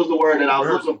 Rehearsal is the word that I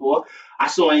was looking for. I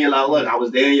saw in your look, I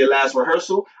was there in your last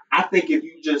rehearsal. I think if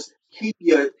you just keep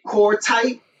your core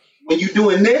tight when you're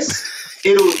doing this,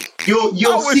 you'll see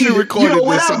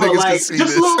whatever. So like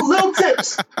just little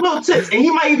tips. And he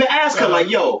might even ask her like,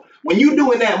 yo, when you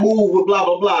doing that move with blah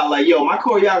blah blah, like, yo, my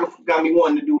choreographer got me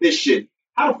wanting to do this shit.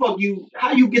 How the fuck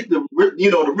how you get the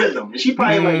rhythm? And she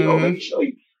probably like, yo, let me show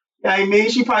you. You know what I mean?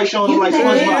 She probably showing him like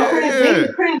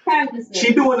SpongeBob.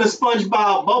 She doing the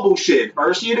SpongeBob bubble shit.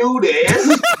 First you do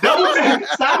this, double take,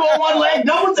 stop on one leg,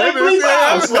 double take 3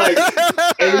 times. Like,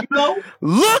 and look,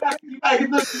 you gotta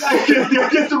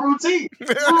get the routine.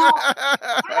 Well,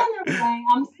 either way,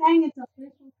 I'm saying it's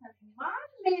official because my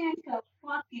man could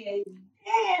fucking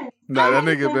dance. Nah, that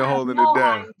nigga been holding it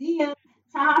down. Idea.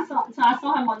 So I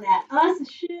saw him on that us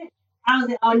shit. I was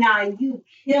like, oh, nah, you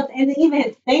killed. And even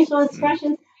his facial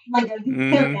expressions, like, you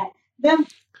killed that. Then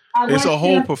it's a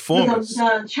whole performance.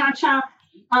 The cha-cha.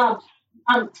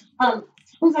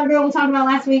 Who's that girl we talked about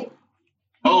last week?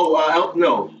 Oh,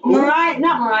 no. Mariah,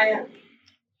 not Mariah.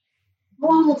 The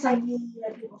one looks like me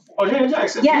that people say. Oh, Janet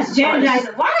Jackson. Yes, Janet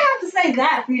Jackson. Why do I have to say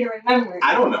that for you to remember?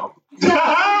 I don't know.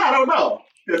 I don't know.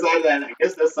 Because I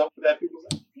guess that's something that people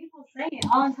say. People say it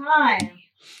all the time.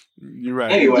 You're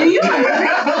right. Anyway. Do you?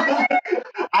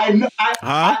 I know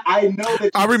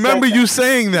that. I remember you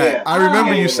saying that. Yeah. I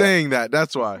remember you saying that.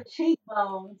 That's why.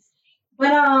 Cheekbones.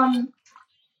 But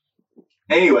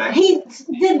anyway, he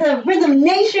did the Rhythm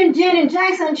Nation, Janet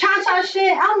Jackson, cha-cha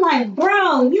shit. I'm like,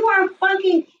 bro, you are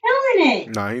fucking killing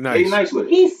it. Nah, he's nice. He's nice with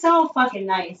it. He's so fucking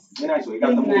nice. He's nice with it. He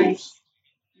got the moves.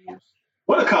 Yeah.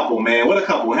 What a couple, man. What a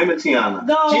couple. Him and Tiana.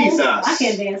 Jesus. I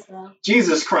can't dance though.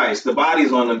 Jesus Christ. The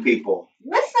bodies on them people.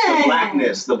 Listen. The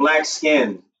blackness. The black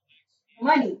skin.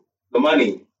 The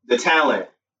money. The talent.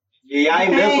 Yeah, I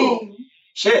ain't miserable.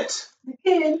 Shit. The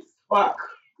kids. Fuck.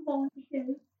 The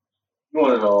kids. You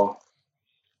want it all.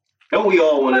 Don't we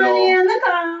all want it all? Money in the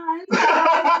cars.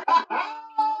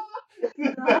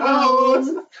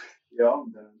 Yeah,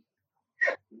 I'm done.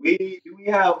 Do we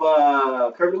have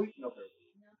Curve of the Week? No Curve of the Week.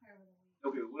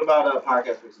 Okay. What about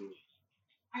podcast fix of the week?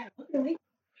 I have Book of the Week.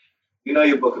 You know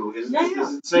your book of the week. Is it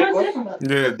the same book?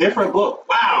 Yeah. A different book.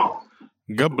 Wow.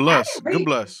 God bless. God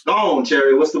bless. Go on,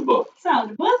 Cherry. What's the book? So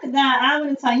the book that I'm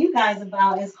going to tell you guys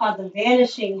about is called The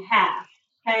Vanishing Half.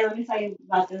 Okay, let me tell you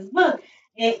about this book.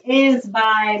 It is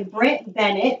by Britt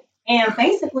Bennett, and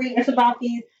basically it's about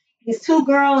these 2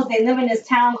 girls. They live in this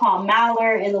town called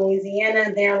Mallard in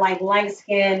Louisiana. They're like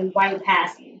light-skinned, white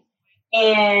passing,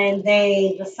 and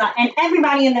they decide. And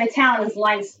everybody in their town is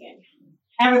light-skinned.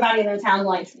 Everybody in their town is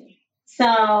light-skinned.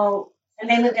 So, and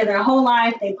they live there their whole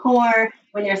life. They poor.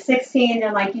 When they're 16,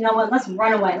 they're like, you know what? Let's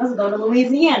run away. Let's go to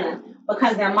Louisiana.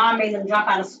 Because their mom made them drop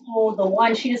out of school. The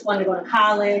one, she just wanted to go to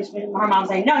college. Her mom's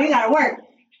like, no, you got to work.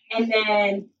 And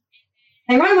then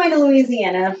they run away to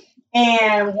Louisiana.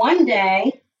 And one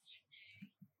day,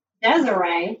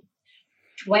 Desiree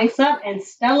wakes up and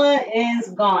Stella is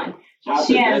gone.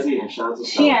 She has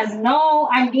no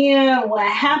idea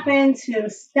what happened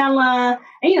to Stella.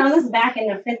 And, this is back in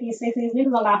the 50s, 60s.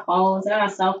 Niggas don't got phones. They don't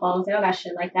got cell phones. They don't got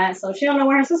shit like that. So she don't know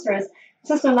where her sister is.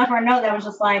 Sister left her a note that was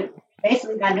just like,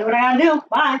 basically, gotta do what I gotta do.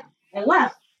 Bye. And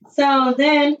left. So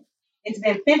then it's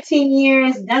been 15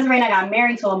 years. Desiree and I got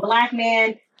married to a black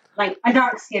man, like a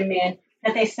dark-skinned man,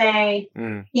 that they say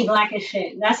he black as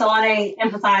shit. That's all they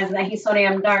emphasize, that he's so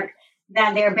damn dark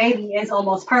that their baby is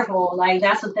almost purple. Like,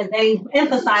 that's what they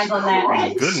emphasize on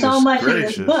that so much in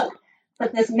this book.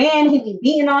 But this man, he be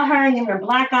beating on her, giving her a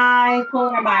black eye,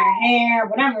 pulling her by her hair,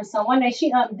 whatever. So one day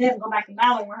she up and did go back to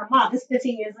Mallard with her mom. This is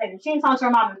 15 years later. She ain't talked to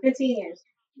her mom in 15 years.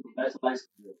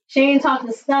 She ain't talked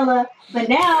to Stella, but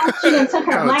now she done took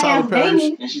her black ass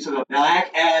baby. And she took a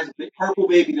black ass purple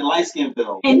baby to light skin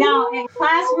bill. And now in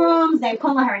classrooms, they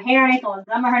pulling her hair, they throwing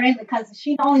gum at her name because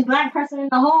she's the only black person in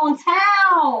the whole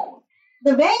town.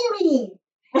 The baby.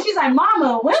 And she's like,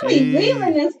 Mama, when we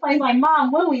leaving this place? Like,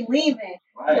 Mom, when we leaving?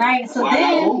 Right? So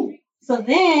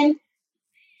then,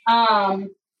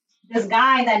 this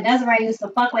guy that Desiree used to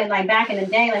fuck with, like, back in the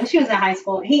day, like, when she was in high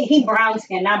school, he brown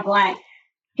skin, not black.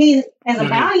 He is a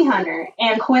bounty hunter.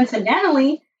 And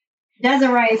coincidentally,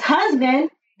 Desiree's husband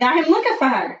got him looking for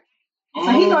her.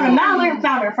 So he go to Mallard and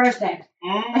found her first day.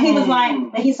 But he was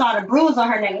like, he saw the bruise on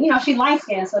her neck. She light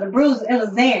skinned, so the bruise, it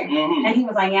was there. And he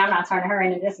was like, yeah, I'm not turning her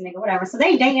into this nigga, whatever. So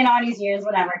they dating all these years,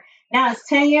 whatever. Now it's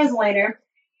 10 years later.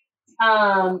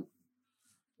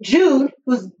 Jude,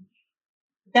 who's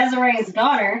Desiree's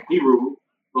daughter.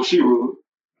 Well, she rude.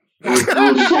 She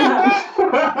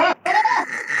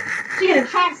had a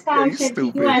track scholarship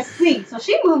to USC, so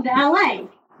she moved to LA.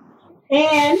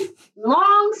 And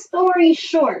long story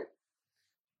short,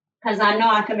 because I know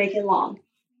I can make it long,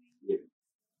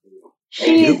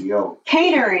 she's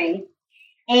catering,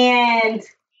 and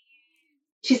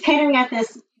she's catering at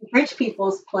this rich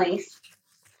people's place.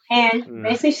 And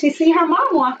basically, she see her mom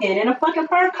walk in a fucking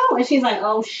fur coat, and she's like,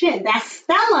 "Oh shit, that's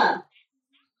Stella."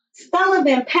 Stella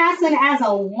been passing as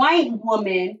a white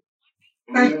woman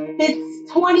for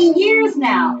 20 years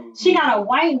now. She got a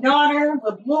white daughter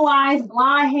with blue eyes,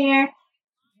 blonde hair.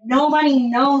 Nobody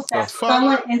knows that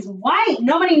Stella is white.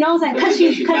 Nobody knows that because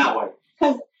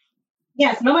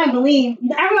yes, nobody believes.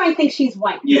 Everybody thinks she's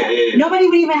white. Yeah. Nobody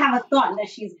would even have a thought that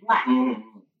she's black.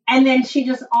 And then she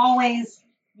just always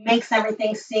makes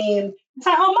everything seem. It's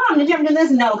like, oh, mom, did you ever do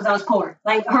this? No, because I was poor.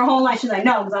 Like, her whole life, she's like,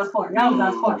 no, because I was poor. No, because I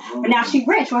was poor. But now she's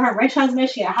rich with her rich husband.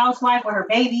 She a housewife with her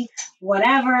baby,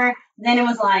 whatever. Then it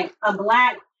was like a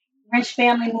black rich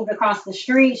family moved across the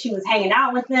street. She was hanging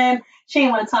out with them. She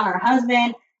didn't want to tell her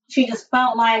husband. She just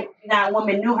felt like that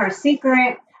woman knew her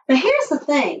secret. But here's the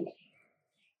thing.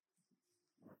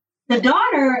 The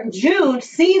daughter, Jude,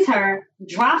 sees her,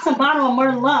 drops a bottle of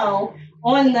Merlot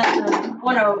on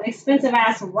an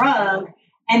expensive-ass rug,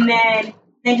 and then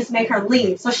they just make her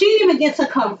leave. So she didn't even get to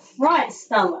confront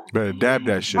Stella. Better dab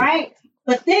that shit. Right?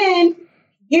 But then,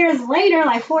 years later,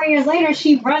 like 4 years later,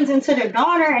 she runs into the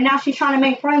daughter, and now she's trying to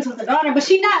make friends with the daughter, but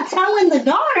she's not telling the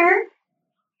daughter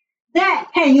that,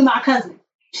 hey, you my cousin.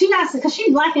 She not, because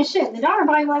she's black as shit. The daughter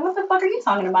probably like, what the fuck are you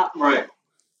talking about? Right.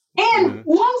 And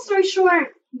long story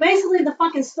short, basically the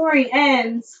fucking story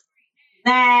ends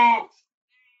that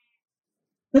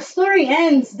nobody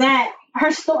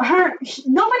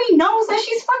knows that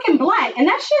she's fucking black, and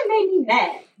that shit made me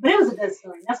mad. But it was a good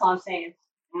story. That's all I'm saying.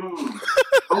 Okay.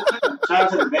 Shout out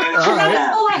to the band.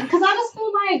 Because I just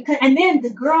feel like, and then the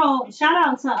girl, shout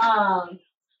out to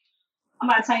I'm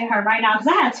about to tell you her right now,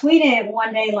 because I had tweeted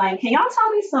one day like, can y'all tell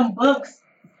me some books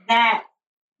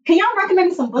can y'all recommend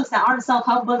me some books that aren't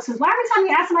self-help books? Because every time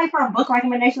you ask somebody for a book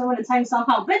recommendation, they want to tell you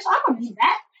self-help. Bitch, I'm gonna be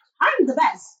that. I'm the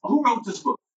best. Who wrote this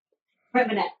book? Rick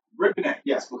Burnett,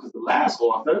 yes, because the last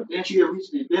author,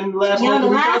 the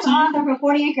last author for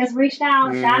 40 Acres reached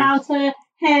out. Shout out to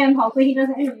him. Hopefully he does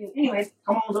an interview. Anyways.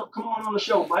 Come on the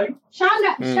show, Mike. Shout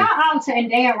out to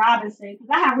Indea Robinson, because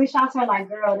I have reached out to her like,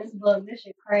 girl, this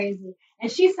shit crazy.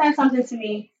 And she said something to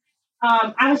me.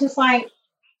 I was just like,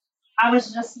 I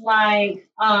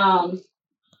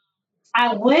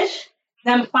wish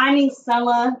them finding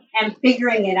Stella and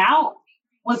figuring it out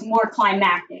was more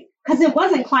climactic. Because it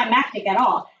wasn't climactic at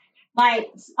all. Like,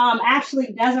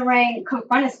 actually, Desiree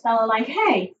confronted Stella like,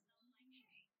 hey,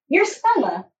 you're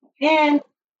Stella, and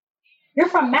you're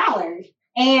from Mallard.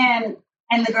 And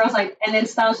the girl's like, and then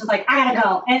Stella's just like, I gotta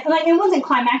go. And like, it wasn't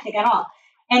climactic at all.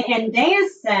 And Dea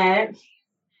said,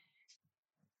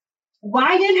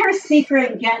 why did her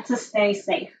secret get to stay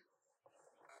safe?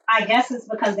 I guess it's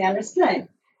because they understood.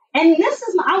 And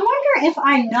I wonder if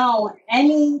I know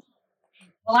any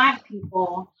Black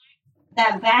people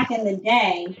that back in the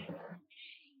day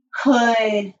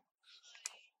could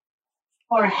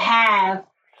or have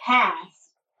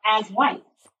passed as white.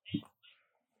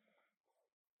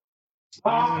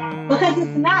 Because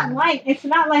it's not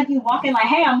like you walk in like,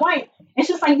 hey, I'm white. It's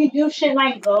just like you do shit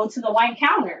like go to the white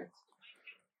counter.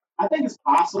 I think it's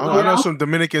possible. I know some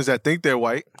Dominicans that think they're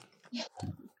white. It's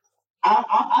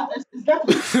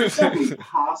definitely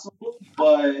possible,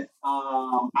 but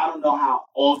I don't know how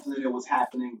often it was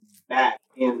happening back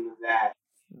in that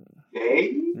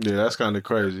day. Yeah, that's kind of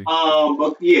crazy.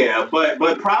 But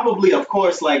probably, of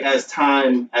course, like as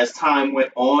time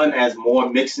went on, as more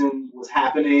mixing was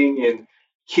happening and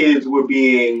kids were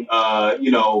being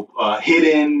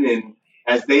hidden, and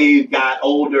as they got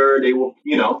older, they were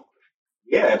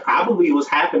it probably was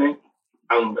happening.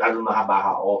 I don't know about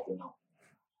how often though.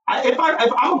 If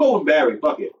I'm going with Barry,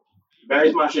 fuck it.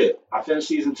 Barry's my shit. I finished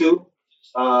season 2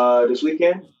 this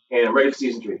weekend, and I'm ready for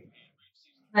season 3.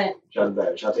 Right. Shout out to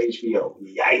Barry. Shout out to HBO.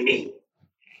 Yay.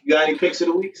 You got any picks of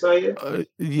the week, Saya?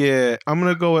 Yeah, I'm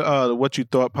gonna go with What You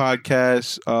Thought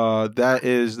podcast. That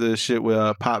is the shit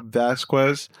with Pop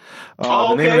Vasquez.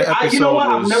 The name of the episode you know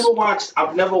what?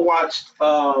 I've never watched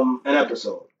an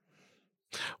episode.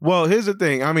 Well, here's the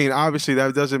thing. I mean, obviously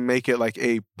that doesn't make it like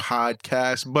a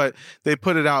podcast, but they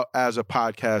put it out as a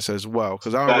podcast as well,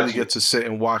 because I don't really get to sit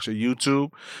and watch a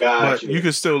YouTube. But you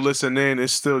can still listen in.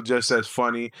 It's still just as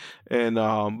funny. And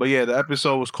but yeah, the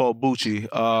episode was called Bucci.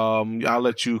 I'll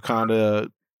let you kind of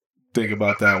think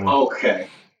about that one. Okay.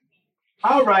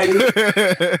 All righty.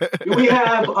 Do we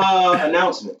have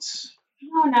announcements?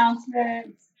 No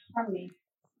announcements from me.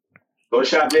 Go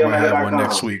to I might have one shopjailmega.com.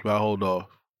 next week, but I'll hold off.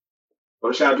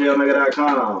 Go to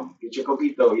shopjailmega.com. Get your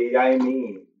coquito. Yeah, I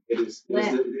mean.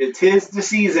 It is the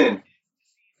season.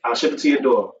 I'll ship it to your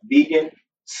door. Vegan,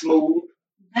 smooth.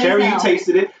 Cherry, you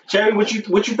tasted it. Cherry, what you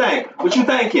think? What you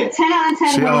thinking? 10 out of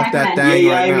 10. She off that thing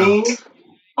yeah, right I now.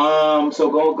 mean. So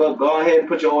go ahead and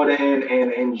put your order in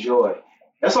and enjoy.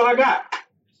 That's all I got.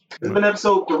 This has been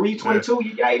episode 322.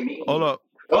 You got me. Hold up.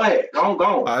 Go ahead. Go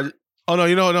on.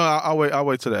 I'll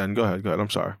wait till the end. Go ahead. I'm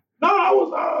sorry. No,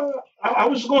 I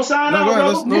was just gonna sign out. Go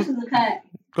ahead. This is a cut.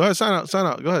 Go ahead, sign out.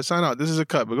 Go ahead, sign out. This is a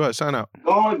cut, but go ahead, sign out.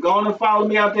 Go on and follow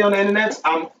me out there on the internet.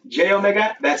 I'm J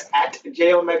Omega. That's at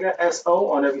J Omega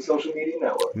SO on every social media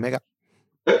network. Mega.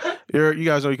 You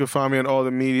guys know you can find me on all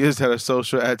the medias that are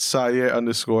social at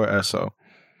Sayer_SO.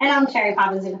 And I'm Cherry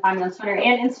Poppins. You can find me on Twitter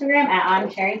and Instagram at I'm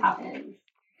Cherry Poppins.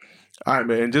 All right,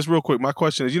 man. And just real quick, my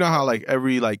question is, you know how like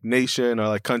every like nation or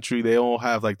like country, they all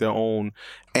have like their own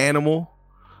animal.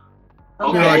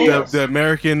 Okay. You know, like the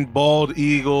American bald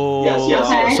eagle.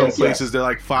 Yes. Some places they're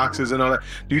like foxes and all that.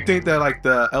 Do you think that like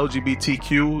the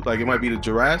LGBTQ, like it might be the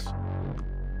giraffes?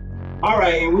 All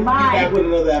right, and we'll be back with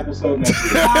another episode next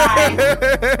week.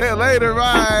 Bye. Later,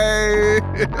 bye.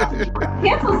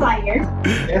 Cancel Sire.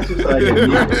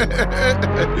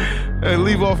 And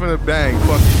leave off in a bang.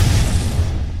 Fuck you.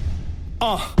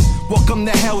 Welcome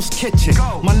to Hell's Kitchen.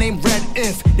 My name Red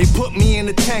Inf. They put me in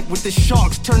the tank with the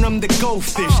sharks, turn them to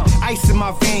goldfish. Ice in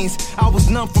my veins, I was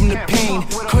numb from the pain.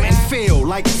 Couldn't feel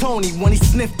like Tony when he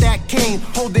sniffed that cane.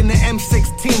 Holding the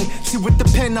M16, see with the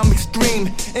pen I'm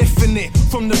extreme. Infinite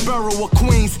from the borough of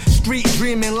Queens. Street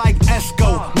dreaming like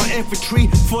Esco. My infantry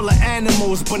full of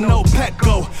animals, but no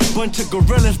Petco. Bunch of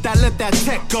gorillas that let that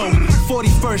tech go.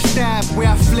 41st stab where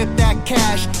I flipped that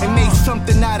cash and made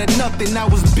something out of nothing. I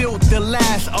was built to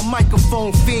last. A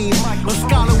microphone fiend, a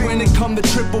scholar when it come to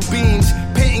triple beams.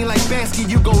 Painting like Bansky,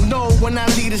 you gon' know when I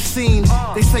lead a scene.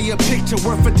 They say a picture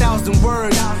worth 1,000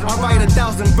 words. I write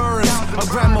 1,000 verbs. I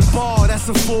grab my ball, that's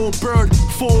a full bird.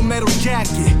 Full metal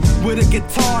jacket with a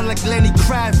guitar like Lenny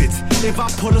Kravitz. If I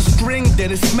pull a string,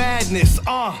 then it's madness.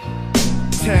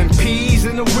 10 P's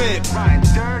in the whip.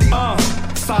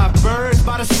 5 birds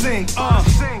by the sink.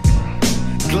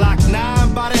 Glock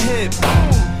 9 by the hip.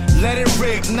 Let it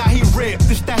rip, now he rip.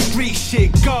 This that street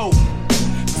shit, go.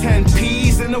 10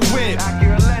 P's in the whip.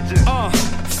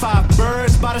 5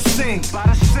 birds by the sink.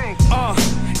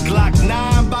 Glock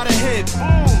 9 by the hip.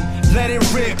 Let it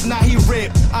rip, now he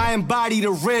rip. I embody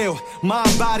the real,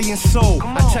 mind, body, and soul.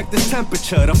 I check the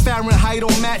temperature, the Fahrenheit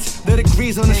don't match the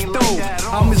degrees on the stove.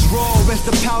 I'm as raw as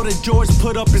the powder George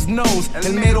put up his nose.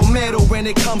 And metal when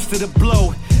it comes to the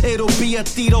blow. It'll be a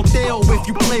tiro if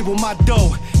you play with my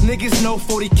dough. Niggas know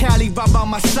 40 Cali right by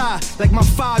my side, like my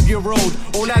 5-year-old.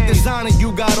 All that designer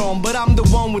you got on, but I'm the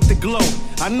one with the glow.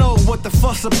 I know what the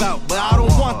fuss about, but I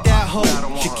don't want that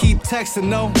hoe. She keep texting,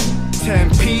 no.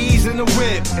 10 P's in the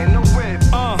whip.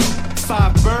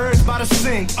 5 birds by the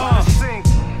sink.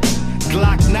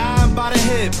 Glock 9 by the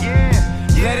hip.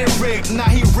 Let it rip, now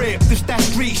he rip. This that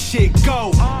street shit,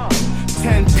 go.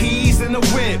 10 P's in the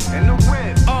whip.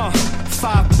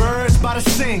 5 birds by the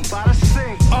sink.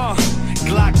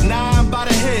 Glock